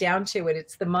right back down to it,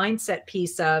 it's the mindset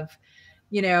piece of,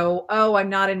 you know, oh, I'm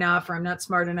not enough, or I'm not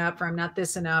smart enough, or I'm not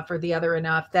this enough, or the other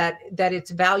enough, that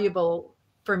it's valuable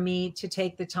for me to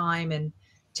take the time and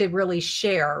to really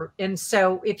share. And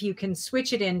so if you can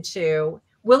switch it into,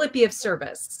 will it be of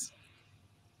service?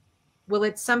 Will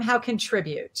it somehow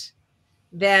contribute?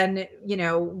 Then, you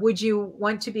know, would you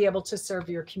want to be able to serve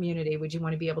your community? Would you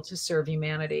want to be able to serve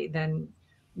humanity? Then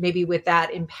maybe with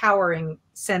that empowering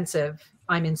sense of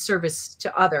I'm in service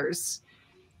to others,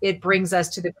 it brings us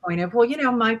to the point of, well, you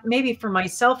know, maybe for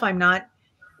myself, I'm not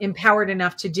empowered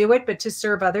enough to do it, but to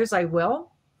serve others, I will.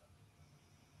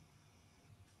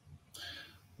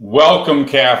 Welcome,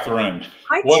 Katherine.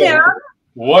 Hi, Tim.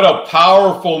 What a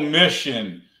powerful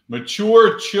mission.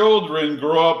 Mature children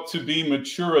grow up to be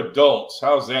mature adults.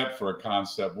 How's that for a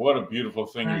concept? What a beautiful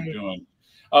thing you're doing.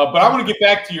 But I want to get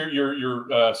back to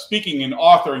your speaking and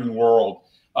authoring world.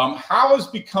 How has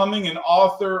becoming an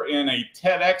author and a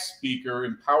TEDx speaker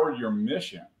empowered your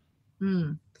mission?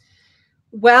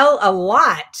 Well, a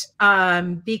lot,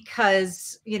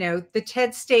 because, you know, the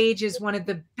TED stage is one of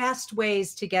the best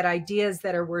ways to get ideas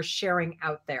that are worth sharing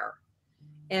out there.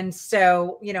 And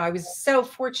so, you know, I was so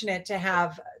fortunate to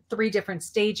have 3 different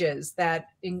stages that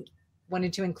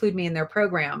wanted to include me in their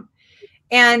program.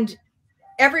 And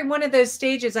every one of those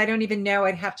stages, I don't even know,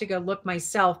 I'd have to go look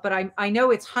myself, but I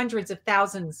know it's hundreds of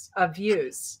thousands of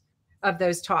views of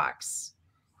those talks,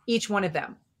 each one of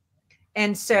them.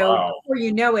 And so before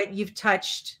you know it, you've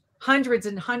touched hundreds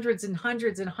and hundreds and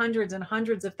hundreds and hundreds and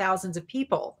hundreds of thousands of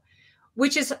people,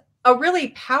 which is a really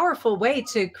powerful way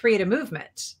to create a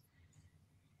movement.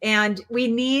 And we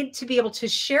need to be able to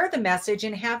share the message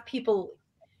and have people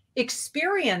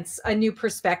experience a new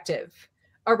perspective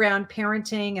around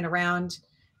parenting and around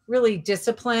really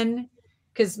discipline,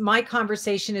 because my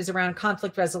conversation is around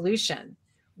conflict resolution,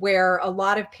 where a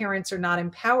lot of parents are not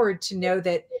empowered to know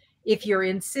that if you're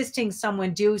insisting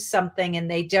someone do something and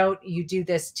they don't, you do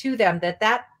this to them,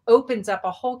 that opens up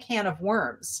a whole can of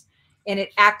worms and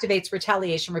it activates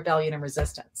retaliation, rebellion, and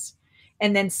resistance.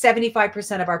 And then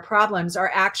 75% of our problems are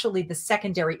actually the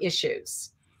secondary issues.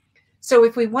 So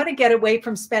if we want to get away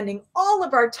from spending all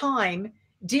of our time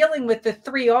dealing with the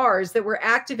 3 R's that were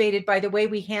activated by the way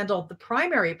we handled the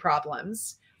primary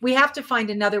problems, we have to find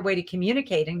another way to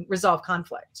communicate and resolve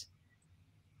conflict.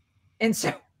 And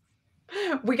so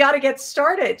we got to get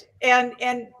started. And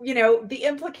you know, the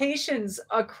implications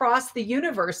across the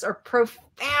universe are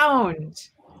profound.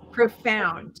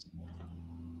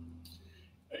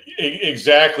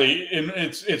 Exactly. And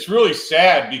it's really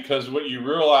sad, because what you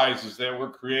realize is that we're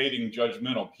creating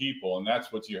judgmental people, and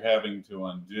that's what you're having to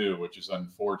undo, which is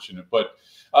unfortunate. But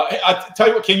I tell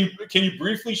you what, can you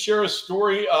briefly share a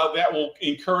story that will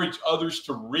encourage others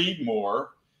to read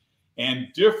more and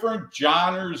different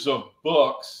genres of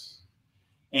books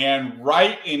and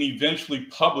write and eventually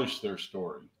publish their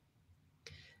story?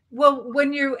 Well,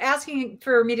 when you're asking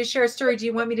for me to share a story, do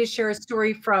you want me to share a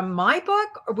story from my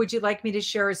book, or would you like me to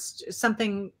share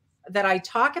something that I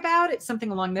talk about? It's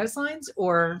something along those lines,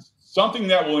 or something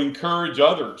that will encourage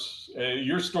others.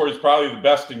 Your story is probably the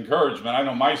best encouragement. I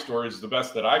know my story is the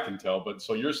best that I can tell, but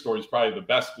so your story is probably the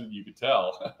best that you could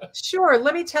tell. Sure.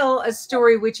 Let me tell a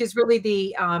story, which is really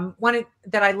the one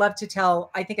that I love to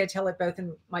tell. I think I tell it both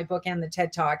in my book and the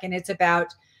TED Talk, and it's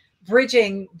about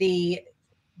bridging the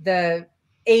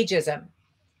ageism.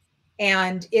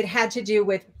 And it had to do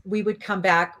with, we would come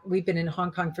back. We've been in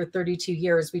Hong Kong for 32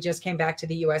 years. We just came back to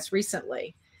the US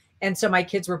recently. And so my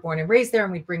kids were born and raised there,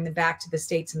 and we'd bring them back to the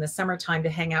States in the summertime to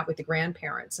hang out with the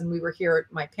grandparents. And we were here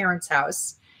at my parents'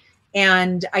 house.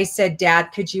 And I said, Dad,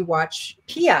 could you watch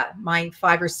Pia, my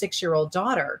 5 or 6-year-old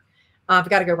daughter? I've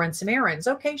got to go run some errands.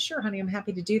 Okay, sure, honey. I'm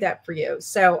happy to do that for you.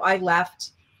 So I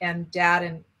left, and Dad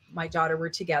and my daughter were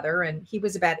together, and he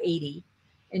was about 80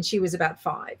 and she was about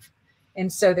 5. And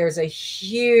so there's a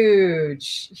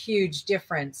huge, huge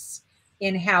difference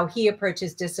in how he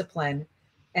approaches discipline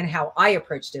and how I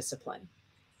approach discipline.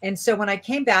 And so when I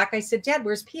came back, I said, Dad,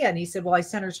 where's Pia? And he said, well, I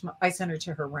sent her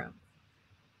to her room.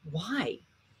 Why?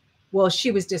 Well,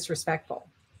 she was disrespectful.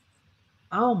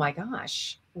 Oh my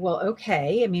gosh. Well,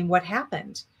 okay. I mean, what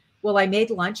happened? Well, I made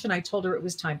lunch and I told her it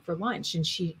was time for lunch, and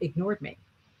she ignored me.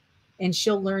 And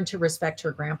she'll learn to respect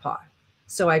her grandpa.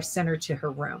 So I've sent her to her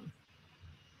room,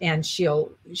 and she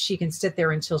can sit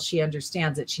there until she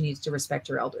understands that she needs to respect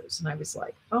her elders. And I was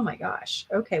like, oh my gosh.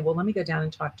 Okay, well, let me go down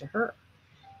and talk to her.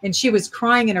 And she was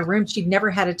crying in her room. She'd never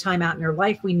had a timeout in her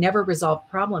life. We never resolved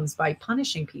problems by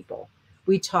punishing people.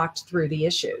 We talked through the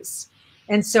issues.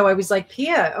 And so I was like,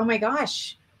 Pia, oh my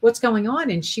gosh, what's going on?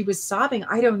 And she was sobbing.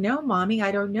 I don't know, Mommy.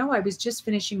 I don't know. I was just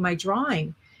finishing my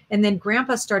drawing. And then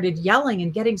Grandpa started yelling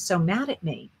and getting so mad at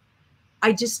me.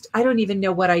 I don't even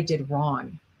know what I did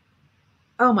wrong.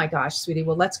 Oh my gosh, sweetie.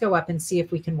 Well, let's go up and see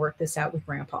if we can work this out with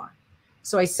Grandpa.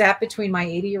 So I sat between my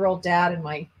 80-year-old dad and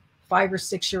my 5 or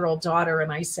 6-year-old daughter.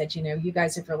 And I said, you know, you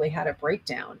guys have really had a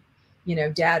breakdown. You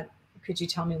know, Dad, could you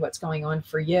tell me what's going on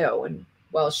for you? And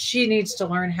well, she needs to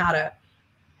learn how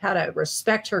to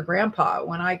respect her grandpa.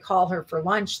 When I call her for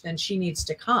lunch, then she needs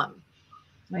to come.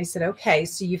 And I said, okay,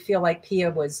 so you feel like Pia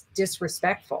was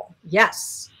disrespectful?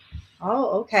 Yes.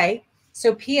 Oh, okay.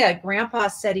 So Pia, Grandpa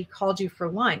said he called you for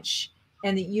lunch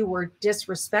and that you were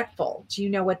disrespectful. Do you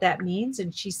know what that means?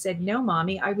 And she said, no,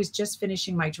 Mommy, I was just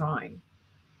finishing my drawing.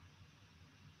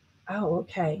 Oh,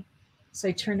 okay. So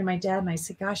I turned to my dad and I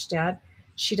said, gosh, Dad,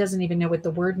 she doesn't even know what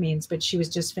the word means, but she was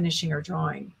just finishing her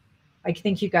drawing. I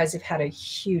think you guys have had a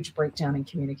huge breakdown in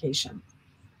communication.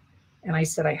 And I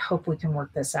said, I hope we can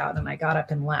work this out. And I got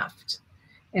up and left.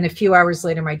 And a few hours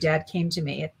later, my dad came to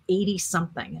me at 80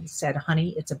 something and said,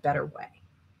 honey, it's a better way.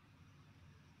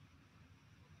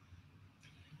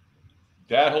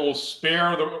 That whole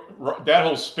spare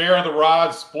the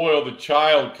rod, spoil the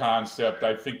child concept,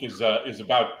 I think, is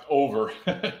about over.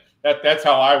 That's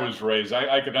how I was raised.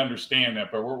 I could understand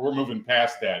that, but we're moving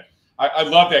past that. I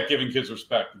love that, giving kids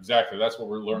respect. Exactly. That's what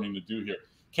we're learning to do here.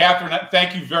 Katherine,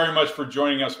 thank you very much for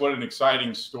joining us. What an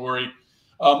exciting story.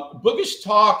 Bookish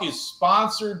Talk is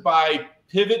sponsored by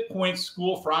Pivot Point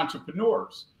School for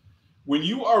Entrepreneurs. When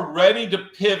you are ready to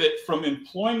pivot from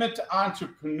employment to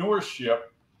entrepreneurship,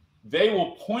 they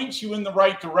will point you in the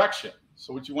right direction.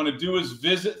 So what you want to do is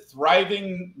visit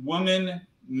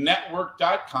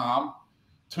thrivingwomennetwork.com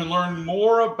to learn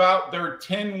more about their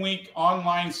 10-week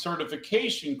online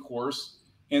certification course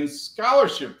and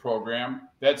scholarship program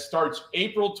that starts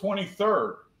April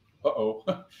 23rd.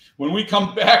 When we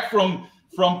come back from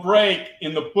break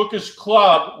in the Bookish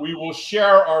Club, we will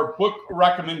share our book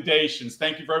recommendations.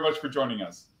 Thank you very much for joining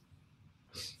us.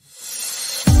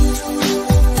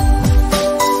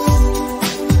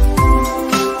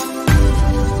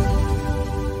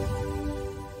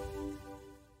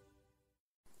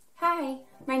 Hi,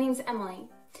 my name's Emily.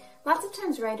 Lots of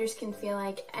times writers can feel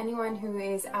like anyone who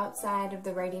is outside of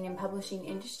the writing and publishing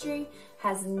industry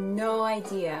has no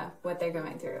idea what they're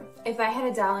going through. If I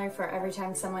had $1 for every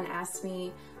time someone asked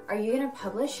me, "Are you going to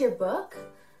publish your book?"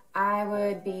 I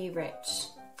would be rich.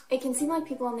 It can seem like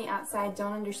people on the outside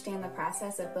don't understand the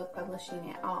process of book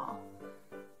publishing at all,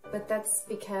 but that's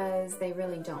because they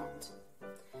really don't.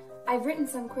 I've written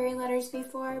some query letters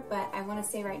before, but I want to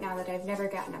say right now that I've never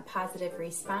gotten a positive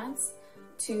response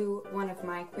to one of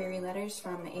my query letters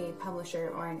from a publisher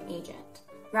or an agent.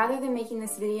 Rather than making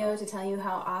this video to tell you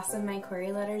how awesome my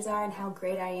query letters are and how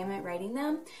great I am at writing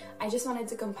them, I just wanted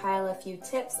to compile a few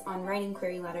tips on writing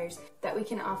query letters that we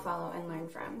can all follow and learn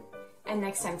from. And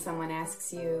next time someone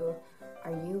asks you,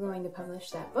 "Are you going to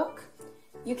publish that book?"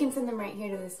 you can send them right here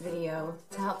to this video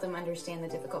to help them understand the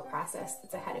difficult process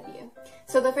that's ahead of you.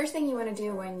 So the first thing you want to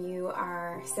do when you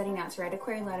are setting out to write a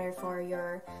query letter for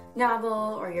your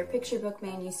novel or your picture book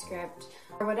manuscript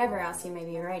or whatever else you may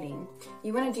be writing,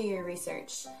 you want to do your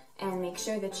research and make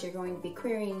sure that you're going to be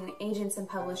querying agents and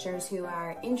publishers who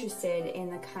are interested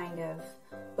in the kind of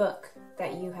book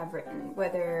that you have written,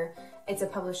 whether it's a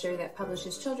publisher that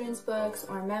publishes children's books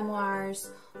or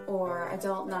memoirs or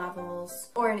adult novels,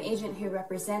 or an agent who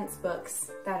represents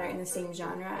books that are in the same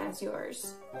genre as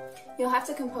yours. You'll have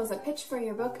to compose a pitch for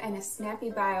your book and a snappy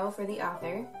bio for the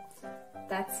author.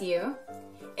 That's you.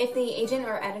 If the agent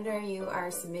or editor you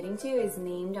are submitting to is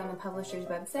named on the publisher's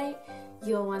website,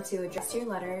 you'll want to address your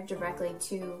letter directly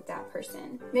to that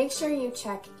person. Make sure you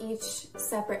check each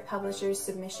separate publisher's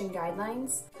submission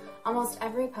guidelines. Almost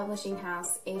every publishing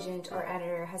house, agent, or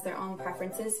editor has their own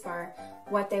preferences for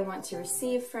what they want to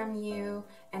receive from you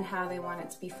and how they want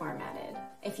it to be formatted.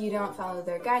 If you don't follow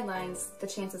their guidelines, the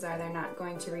chances are they're not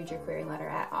going to read your query letter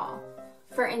at all.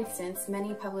 For instance,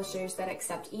 many publishers that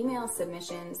accept email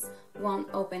submissions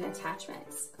won't open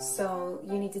attachments, so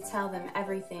you need to tell them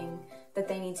everything that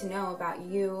they need to know about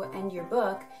you and your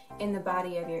book in the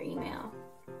body of your email.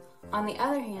 On the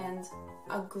other hand,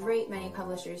 a great many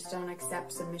publishers don't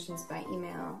accept submissions by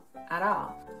email at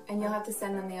all, and you'll have to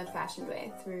send them the old-fashioned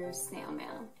way, through snail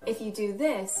mail. If you do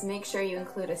this, make sure you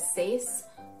include a SACE,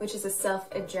 which is a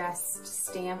self-addressed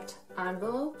stamped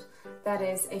envelope. That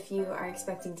is, if you are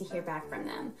expecting to hear back from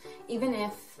them. Even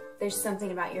if there's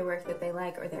something about your work that they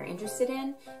like or they're interested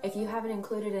in, if you haven't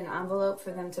included an envelope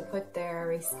for them to put their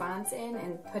response in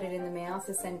and put it in the mail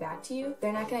to send back to you,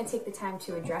 they're not going to take the time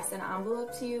to address an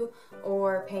envelope to you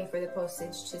or pay for the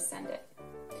postage to send it.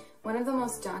 One of the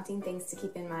most daunting things to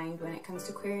keep in mind when it comes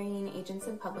to querying agents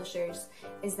and publishers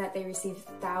is that they receive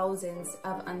thousands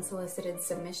of unsolicited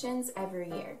submissions every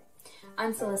year.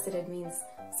 Unsolicited means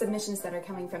submissions that are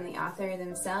coming from the author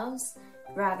themselves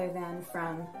rather than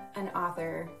from an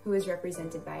author who is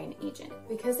represented by an agent.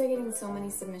 Because they're getting so many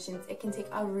submissions, it can take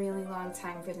a really long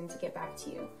time for them to get back to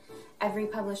you. Every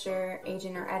publisher,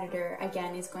 agent, or editor,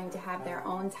 again, is going to have their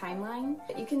own timeline,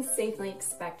 but you can safely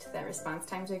expect that response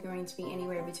times are going to be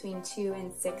anywhere between 2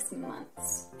 and 6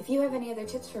 months. If you have any other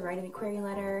tips for writing a query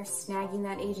letter, snagging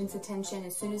that agent's attention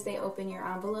as soon as they open your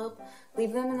envelope,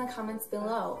 leave them in the comments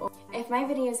below. If my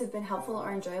videos have been helpful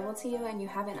or enjoyable to you and you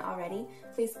haven't already,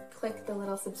 please click the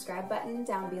little subscribe button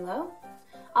down below.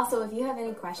 Also, if you have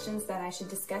any questions that I should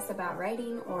discuss about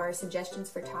writing or suggestions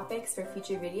for topics for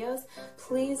future videos,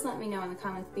 please let me know in the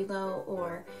comments below,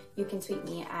 or you can tweet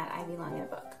me at I Belong in a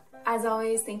Book. As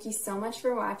always, thank you so much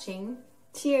for watching.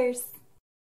 Cheers!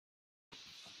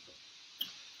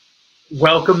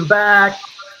 Welcome back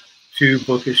to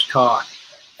Bookish Talk.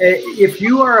 If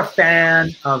you are a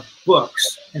fan of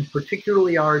books, and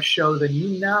particularly our show, then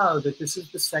you know that this is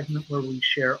the segment where we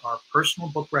share our personal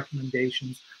book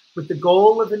recommendations with the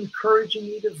goal of encouraging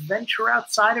you to venture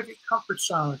outside of your comfort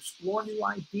zone, explore new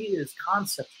ideas,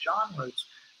 concepts, genres.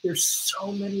 There's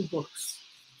so many books,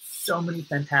 so many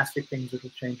fantastic things that will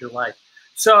change your life.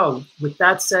 So with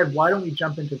that said, why don't we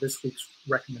jump into this week's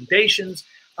recommendations?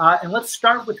 And let's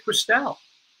start with Christele.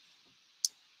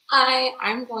 Hi,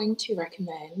 I'm going to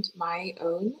recommend my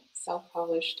own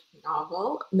self-published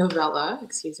novella,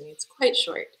 it's quite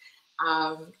short.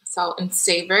 Salt and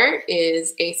Savour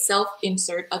is a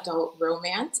self-insert adult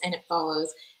romance, and it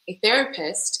follows a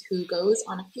therapist who goes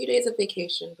on a few days of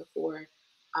vacation before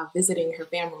visiting her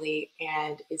family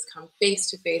and is come face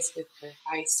to face with her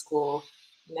high school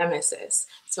nemesis.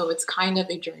 So it's kind of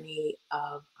a journey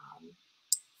of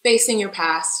facing your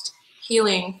past,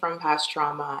 healing from past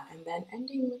trauma, and then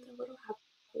ending with a little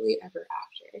happily ever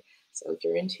after. So if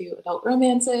you're into adult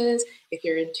romances, if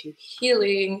you're into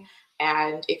healing,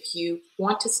 and if you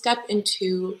want to step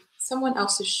into someone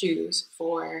else's shoes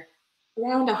for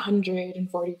around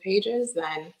 140 pages,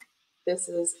 then this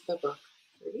is the book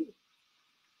for you.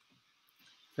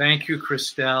 Thank you,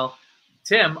 Christele.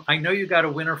 Tim, I know you got a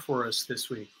winner for us this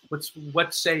week.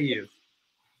 What say you?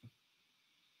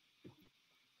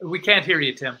 We can't hear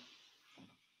you, Tim.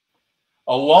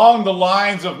 Along the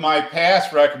lines of my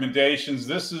past recommendations,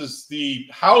 this is The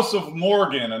House of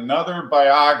Morgan, another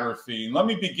biography. Let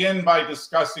me begin by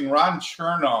discussing Ron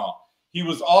Chernow. He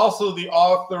was also the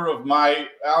author of my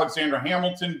Alexander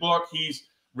Hamilton book. He's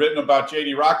written about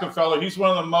J.D. Rockefeller. He's one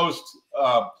of the most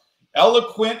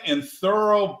eloquent and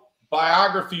thorough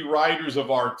biography writers of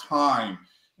our time.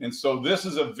 And so this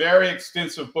is a very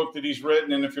extensive book that he's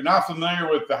written. And if you're not familiar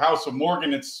with the House of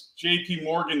Morgan, it's J.P.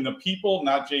 Morgan the people,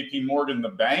 not J.P. Morgan the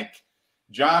bank.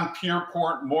 John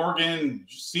Pierpont Morgan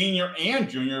Sr. and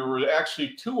Jr. were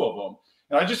actually two of them.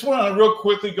 And I just want to real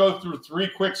quickly go through three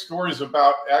quick stories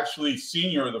about actually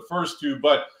Sr., the first two.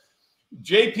 But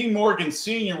J.P. Morgan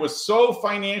Sr. was so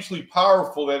financially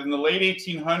powerful that in the late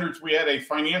 1800s, we had a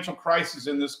financial crisis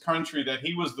in this country, that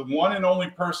he was the one and only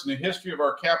person in the history of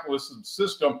our capitalist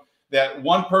system that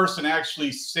one person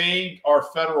actually saved our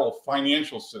federal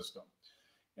financial system.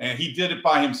 And he did it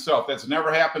by himself. That's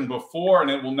never happened before, and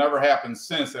it will never happen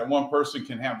since, that one person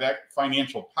can have that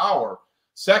financial power.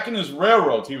 Second is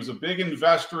railroads. He was a big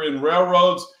investor in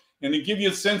railroads. And to give you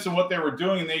a sense of what they were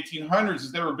doing in the 1800s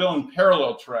is they were building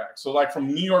parallel tracks. So like from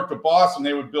New York to Boston,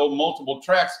 they would build multiple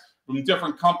tracks from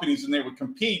different companies and they would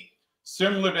compete,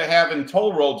 similar to having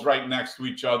toll roads right next to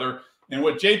each other. And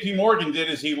what J.P. Morgan did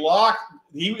is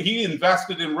he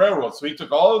invested in railroads. So he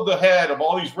took all of the head of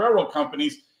all these railroad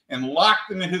companies and locked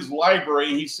them in his library.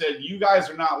 And he said, you guys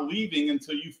are not leaving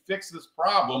until you fix this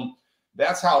problem.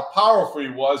 That's how powerful he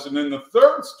was. And then the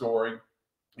third story,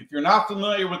 if you're not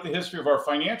familiar with the history of our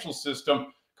financial system,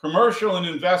 commercial and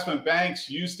investment banks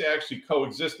used to actually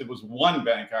coexist. It was one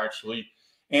bank, actually.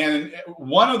 And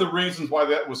one of the reasons why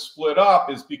that was split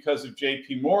up is because of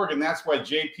J.P. Morgan. That's why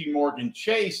J.P. Morgan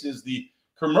Chase is the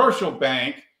commercial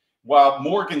bank, while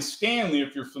Morgan Stanley,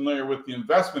 if you're familiar with the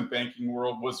investment banking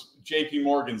world, was J.P.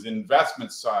 Morgan's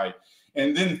investment side.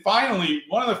 And then finally,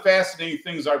 one of the fascinating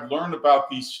things I've learned about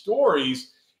these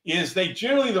stories is they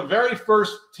generally, the very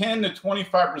first 10 to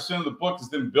 25% of the book is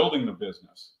them building the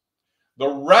business. The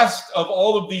rest of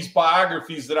all of these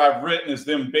biographies that I've written is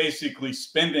them basically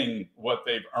spending what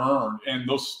they've earned. And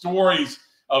those stories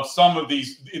of some of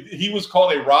these, he was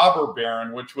called a robber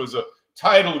baron, which was a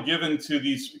title given to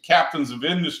these captains of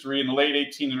industry in the late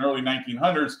 18 and early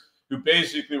 1900s, who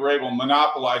basically were able to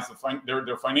monopolize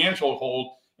their financial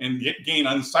hold and gain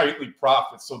unsightly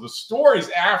profits. So the stories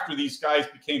after these guys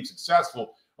became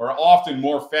successful are often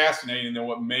more fascinating than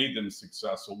what made them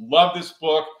successful. Love this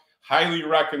book. Highly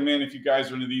recommend, if you guys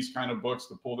are into these kind of books,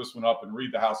 to pull this one up and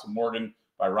read The House of Morgan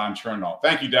by Ron Chernow.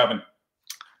 Thank you, Devin.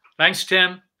 Thanks,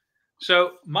 Tim.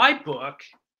 So my book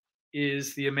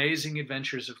is The Amazing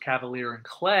Adventures of Kavalier and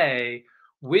Clay,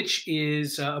 which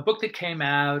is a book that came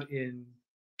out in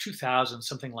 2000,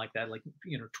 something like that,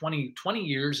 20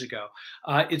 years ago.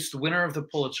 It's the winner of the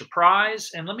Pulitzer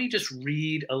Prize. And let me just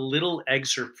read a little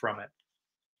excerpt from it.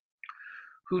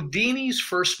 Houdini's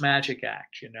first magic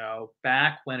act,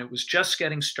 back when it was just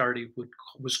getting started,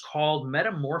 was called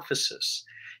metamorphosis.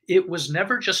 It was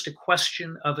never just a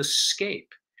question of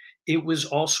escape. It was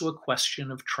also a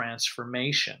question of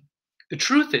transformation. The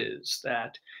truth is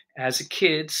that as a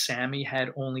kid, Sammy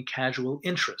had only casual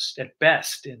interest at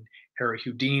best in Harry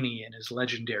Houdini and his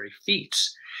legendary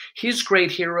feats. His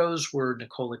great heroes were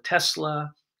Nikola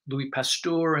Tesla, Louis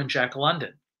Pasteur, and Jack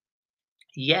London.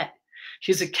 Yet,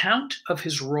 His account of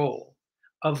his role,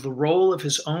 of the role of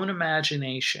his own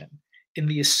imagination in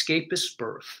the escapist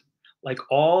birth, like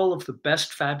all of the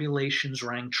best fabulations,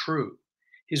 rang true.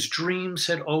 His dreams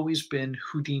had always been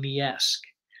Houdini-esque.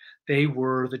 They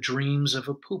were the dreams of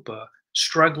a pupa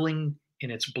struggling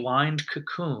in its blind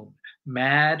cocoon,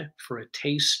 mad for a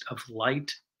taste of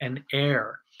light and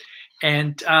air.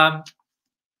 And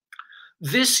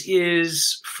this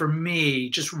is, for me,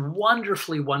 just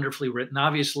wonderfully, wonderfully written.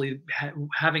 Obviously,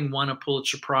 having won a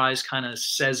Pulitzer Prize kind of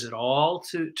says it all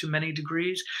to many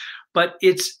degrees. But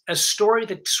it's a story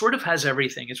that sort of has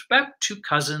everything. It's about two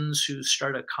cousins who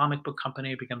start a comic book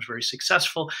company. It becomes very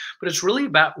successful. But it's really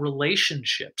about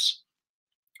relationships.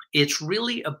 It's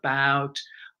really about,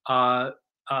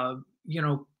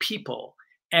 people.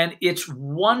 And it's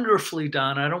wonderfully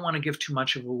done. I don't want to give too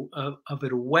much of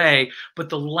it away, but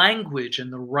the language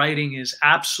and the writing is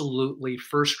absolutely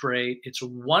first rate. It's a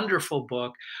wonderful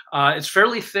book. It's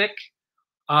fairly thick,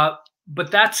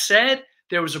 but that said,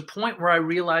 there was a point where I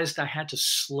realized I had to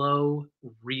slow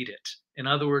read it. In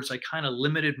other words, I kind of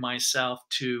limited myself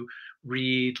to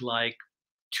read like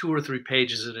 2 or 3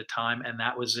 pages at a time, and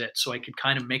that was it. So I could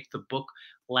kind of make the book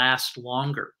last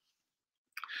longer.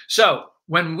 So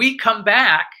when we come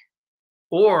back,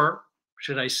 or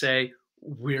should I say,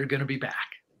 we're going to be back.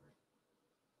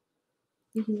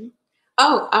 Mm-hmm.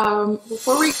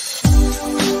 Before we...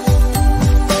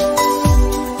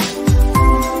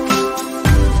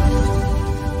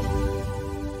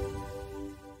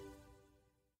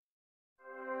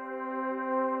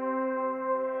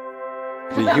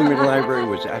 The Human Library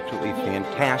was absolutely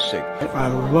fantastic. I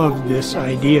love this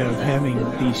idea of having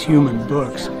these human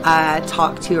books. I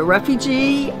talked to a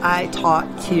refugee, I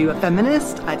talked to a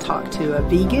feminist, I talked to a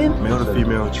vegan. Male to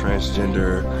female,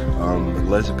 transgender,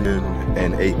 lesbian,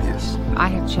 and atheist. I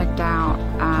have checked out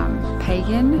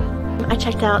pagan. I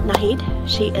checked out Nahid.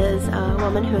 She is a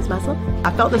woman who is Muslim.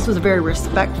 I felt this was a very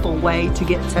respectful way to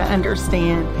get to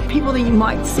understand people that you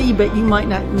might see, but you might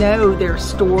not know their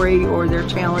story or their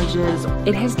challenges.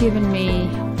 It has given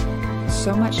me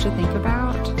so much to think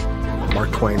about.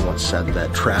 Mark Twain once said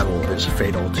that travel is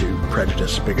fatal to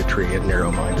prejudice, bigotry, and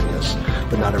narrow-mindedness,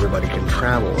 but not everybody can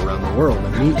travel around the world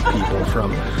and meet people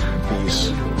from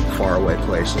these faraway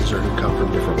places or who come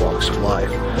from different walks of life.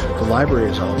 The library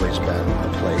has always been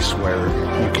a place where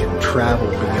you can travel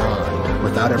beyond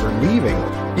without ever leaving.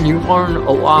 You learn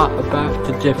a lot about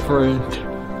the different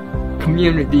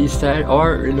communities that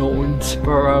are in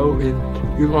Owensboro,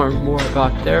 and you learn more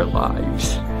about their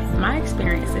lives. My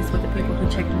experiences with the people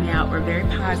who checked me out were very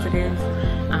positive.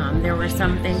 There were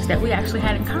some things that we actually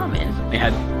had in common. They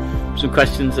had some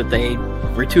questions that they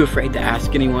were too afraid to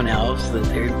ask anyone else, that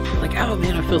they're like, oh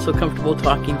man, I feel so comfortable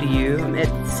talking to you.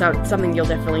 It's something you'll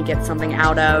definitely get something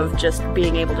out of, just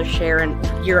being able to share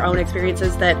your own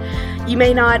experiences that you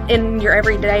may not in your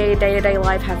everyday, day-to-day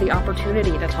life have the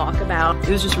opportunity to talk about. It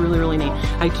was just really, really neat.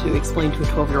 I had to explain to a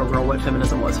 12-year-old girl what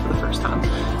feminism was for the first time.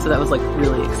 So that was like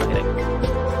really exciting.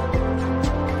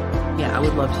 Yeah, I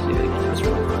would love to do it again. It was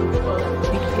really fun.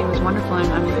 It was wonderful, and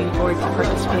I'm looking forward to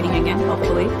participating again,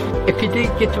 hopefully. If you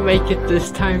didn't get to make it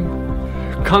this time,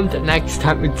 come the next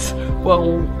time. It's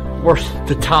well worth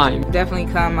the time.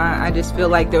 Definitely come. I just feel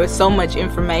like there was so much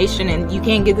information, and you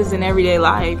can't get this in everyday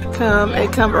life.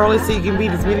 Come early so you can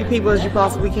meet as many people as you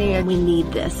possibly can. We need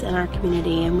this in our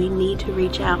community, and we need to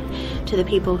reach out to the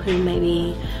people who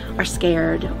maybe are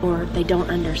scared or they don't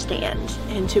understand,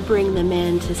 and to bring them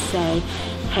in to say,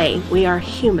 hey, we are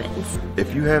humans.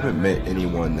 If you haven't met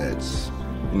anyone that's,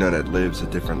 that lives a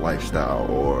different lifestyle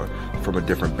or from a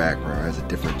different background, has a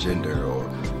different gender, or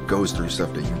goes through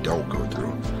stuff that you don't go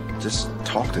through, just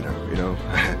talk to them,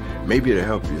 Maybe it'll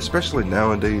help you, especially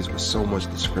nowadays with so much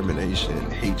discrimination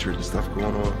and hatred and stuff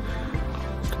going on.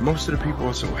 Most of the people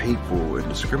are so hateful and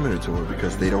discriminatory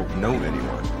because they don't know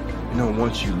anyone.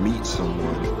 Once you meet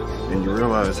someone and you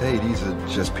realize, hey, these are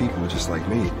just people just like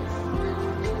me,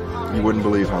 you wouldn't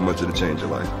believe how much it'll change your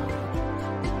life.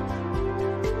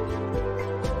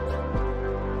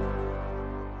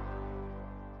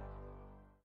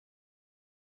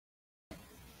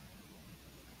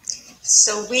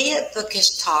 So we at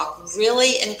Bookish Talk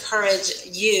really encourage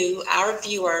you, our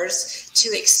viewers, to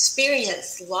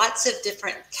experience lots of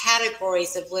different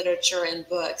categories of literature and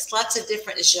books, lots of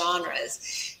different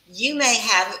genres. You may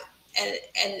have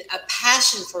a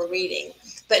passion for reading,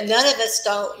 but none of us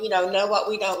don't, know what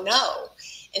we don't know.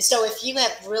 And so if you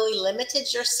have really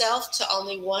limited yourself to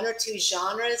only 1 or 2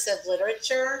 genres of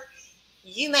literature,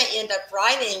 you may end up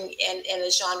writing in a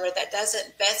genre that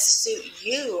doesn't best suit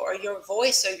you or your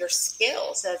voice or your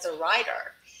skills as a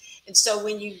writer. And so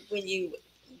when you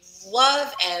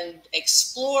love and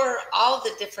explore all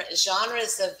the different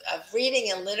genres of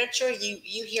reading and literature,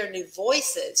 you hear new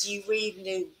voices, you read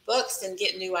new books and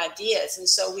get new ideas. And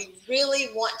so we really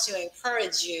want to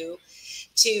encourage you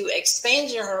to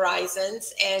expand your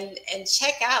horizons and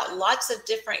check out lots of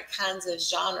different kinds of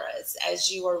genres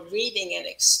as you are reading and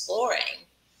exploring.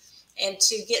 And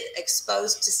to get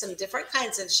exposed to some different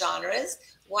kinds of genres,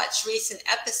 watch recent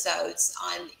episodes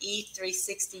on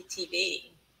E360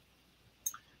 TV.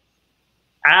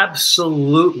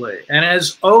 Absolutely. And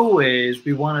as always,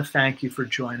 we want to thank you for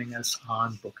joining us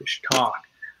on Bookish Talk.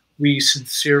 We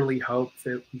sincerely hope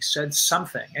that we said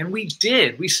something, and we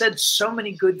did. We said so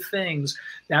many good things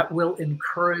that will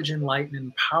encourage, enlighten,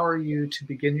 empower you to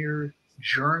begin your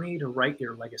journey to write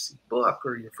your legacy book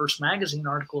or your first magazine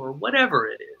article or whatever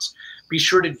it is. Be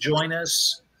sure to join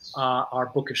us, our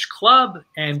Bookish Club,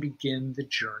 and begin the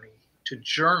journey to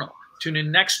journal. Tune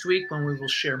in next week when we will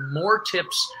share more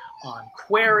tips on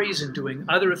queries and doing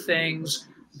other things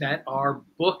that are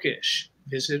bookish.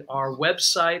 Visit our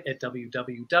website at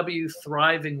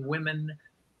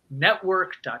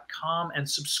www.thrivingwomennetwork.com and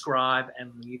subscribe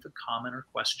and leave a comment or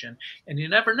question. And you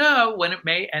never know when it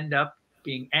may end up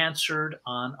being answered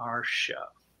on our show.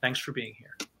 Thanks for being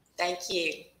here. Thank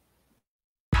you.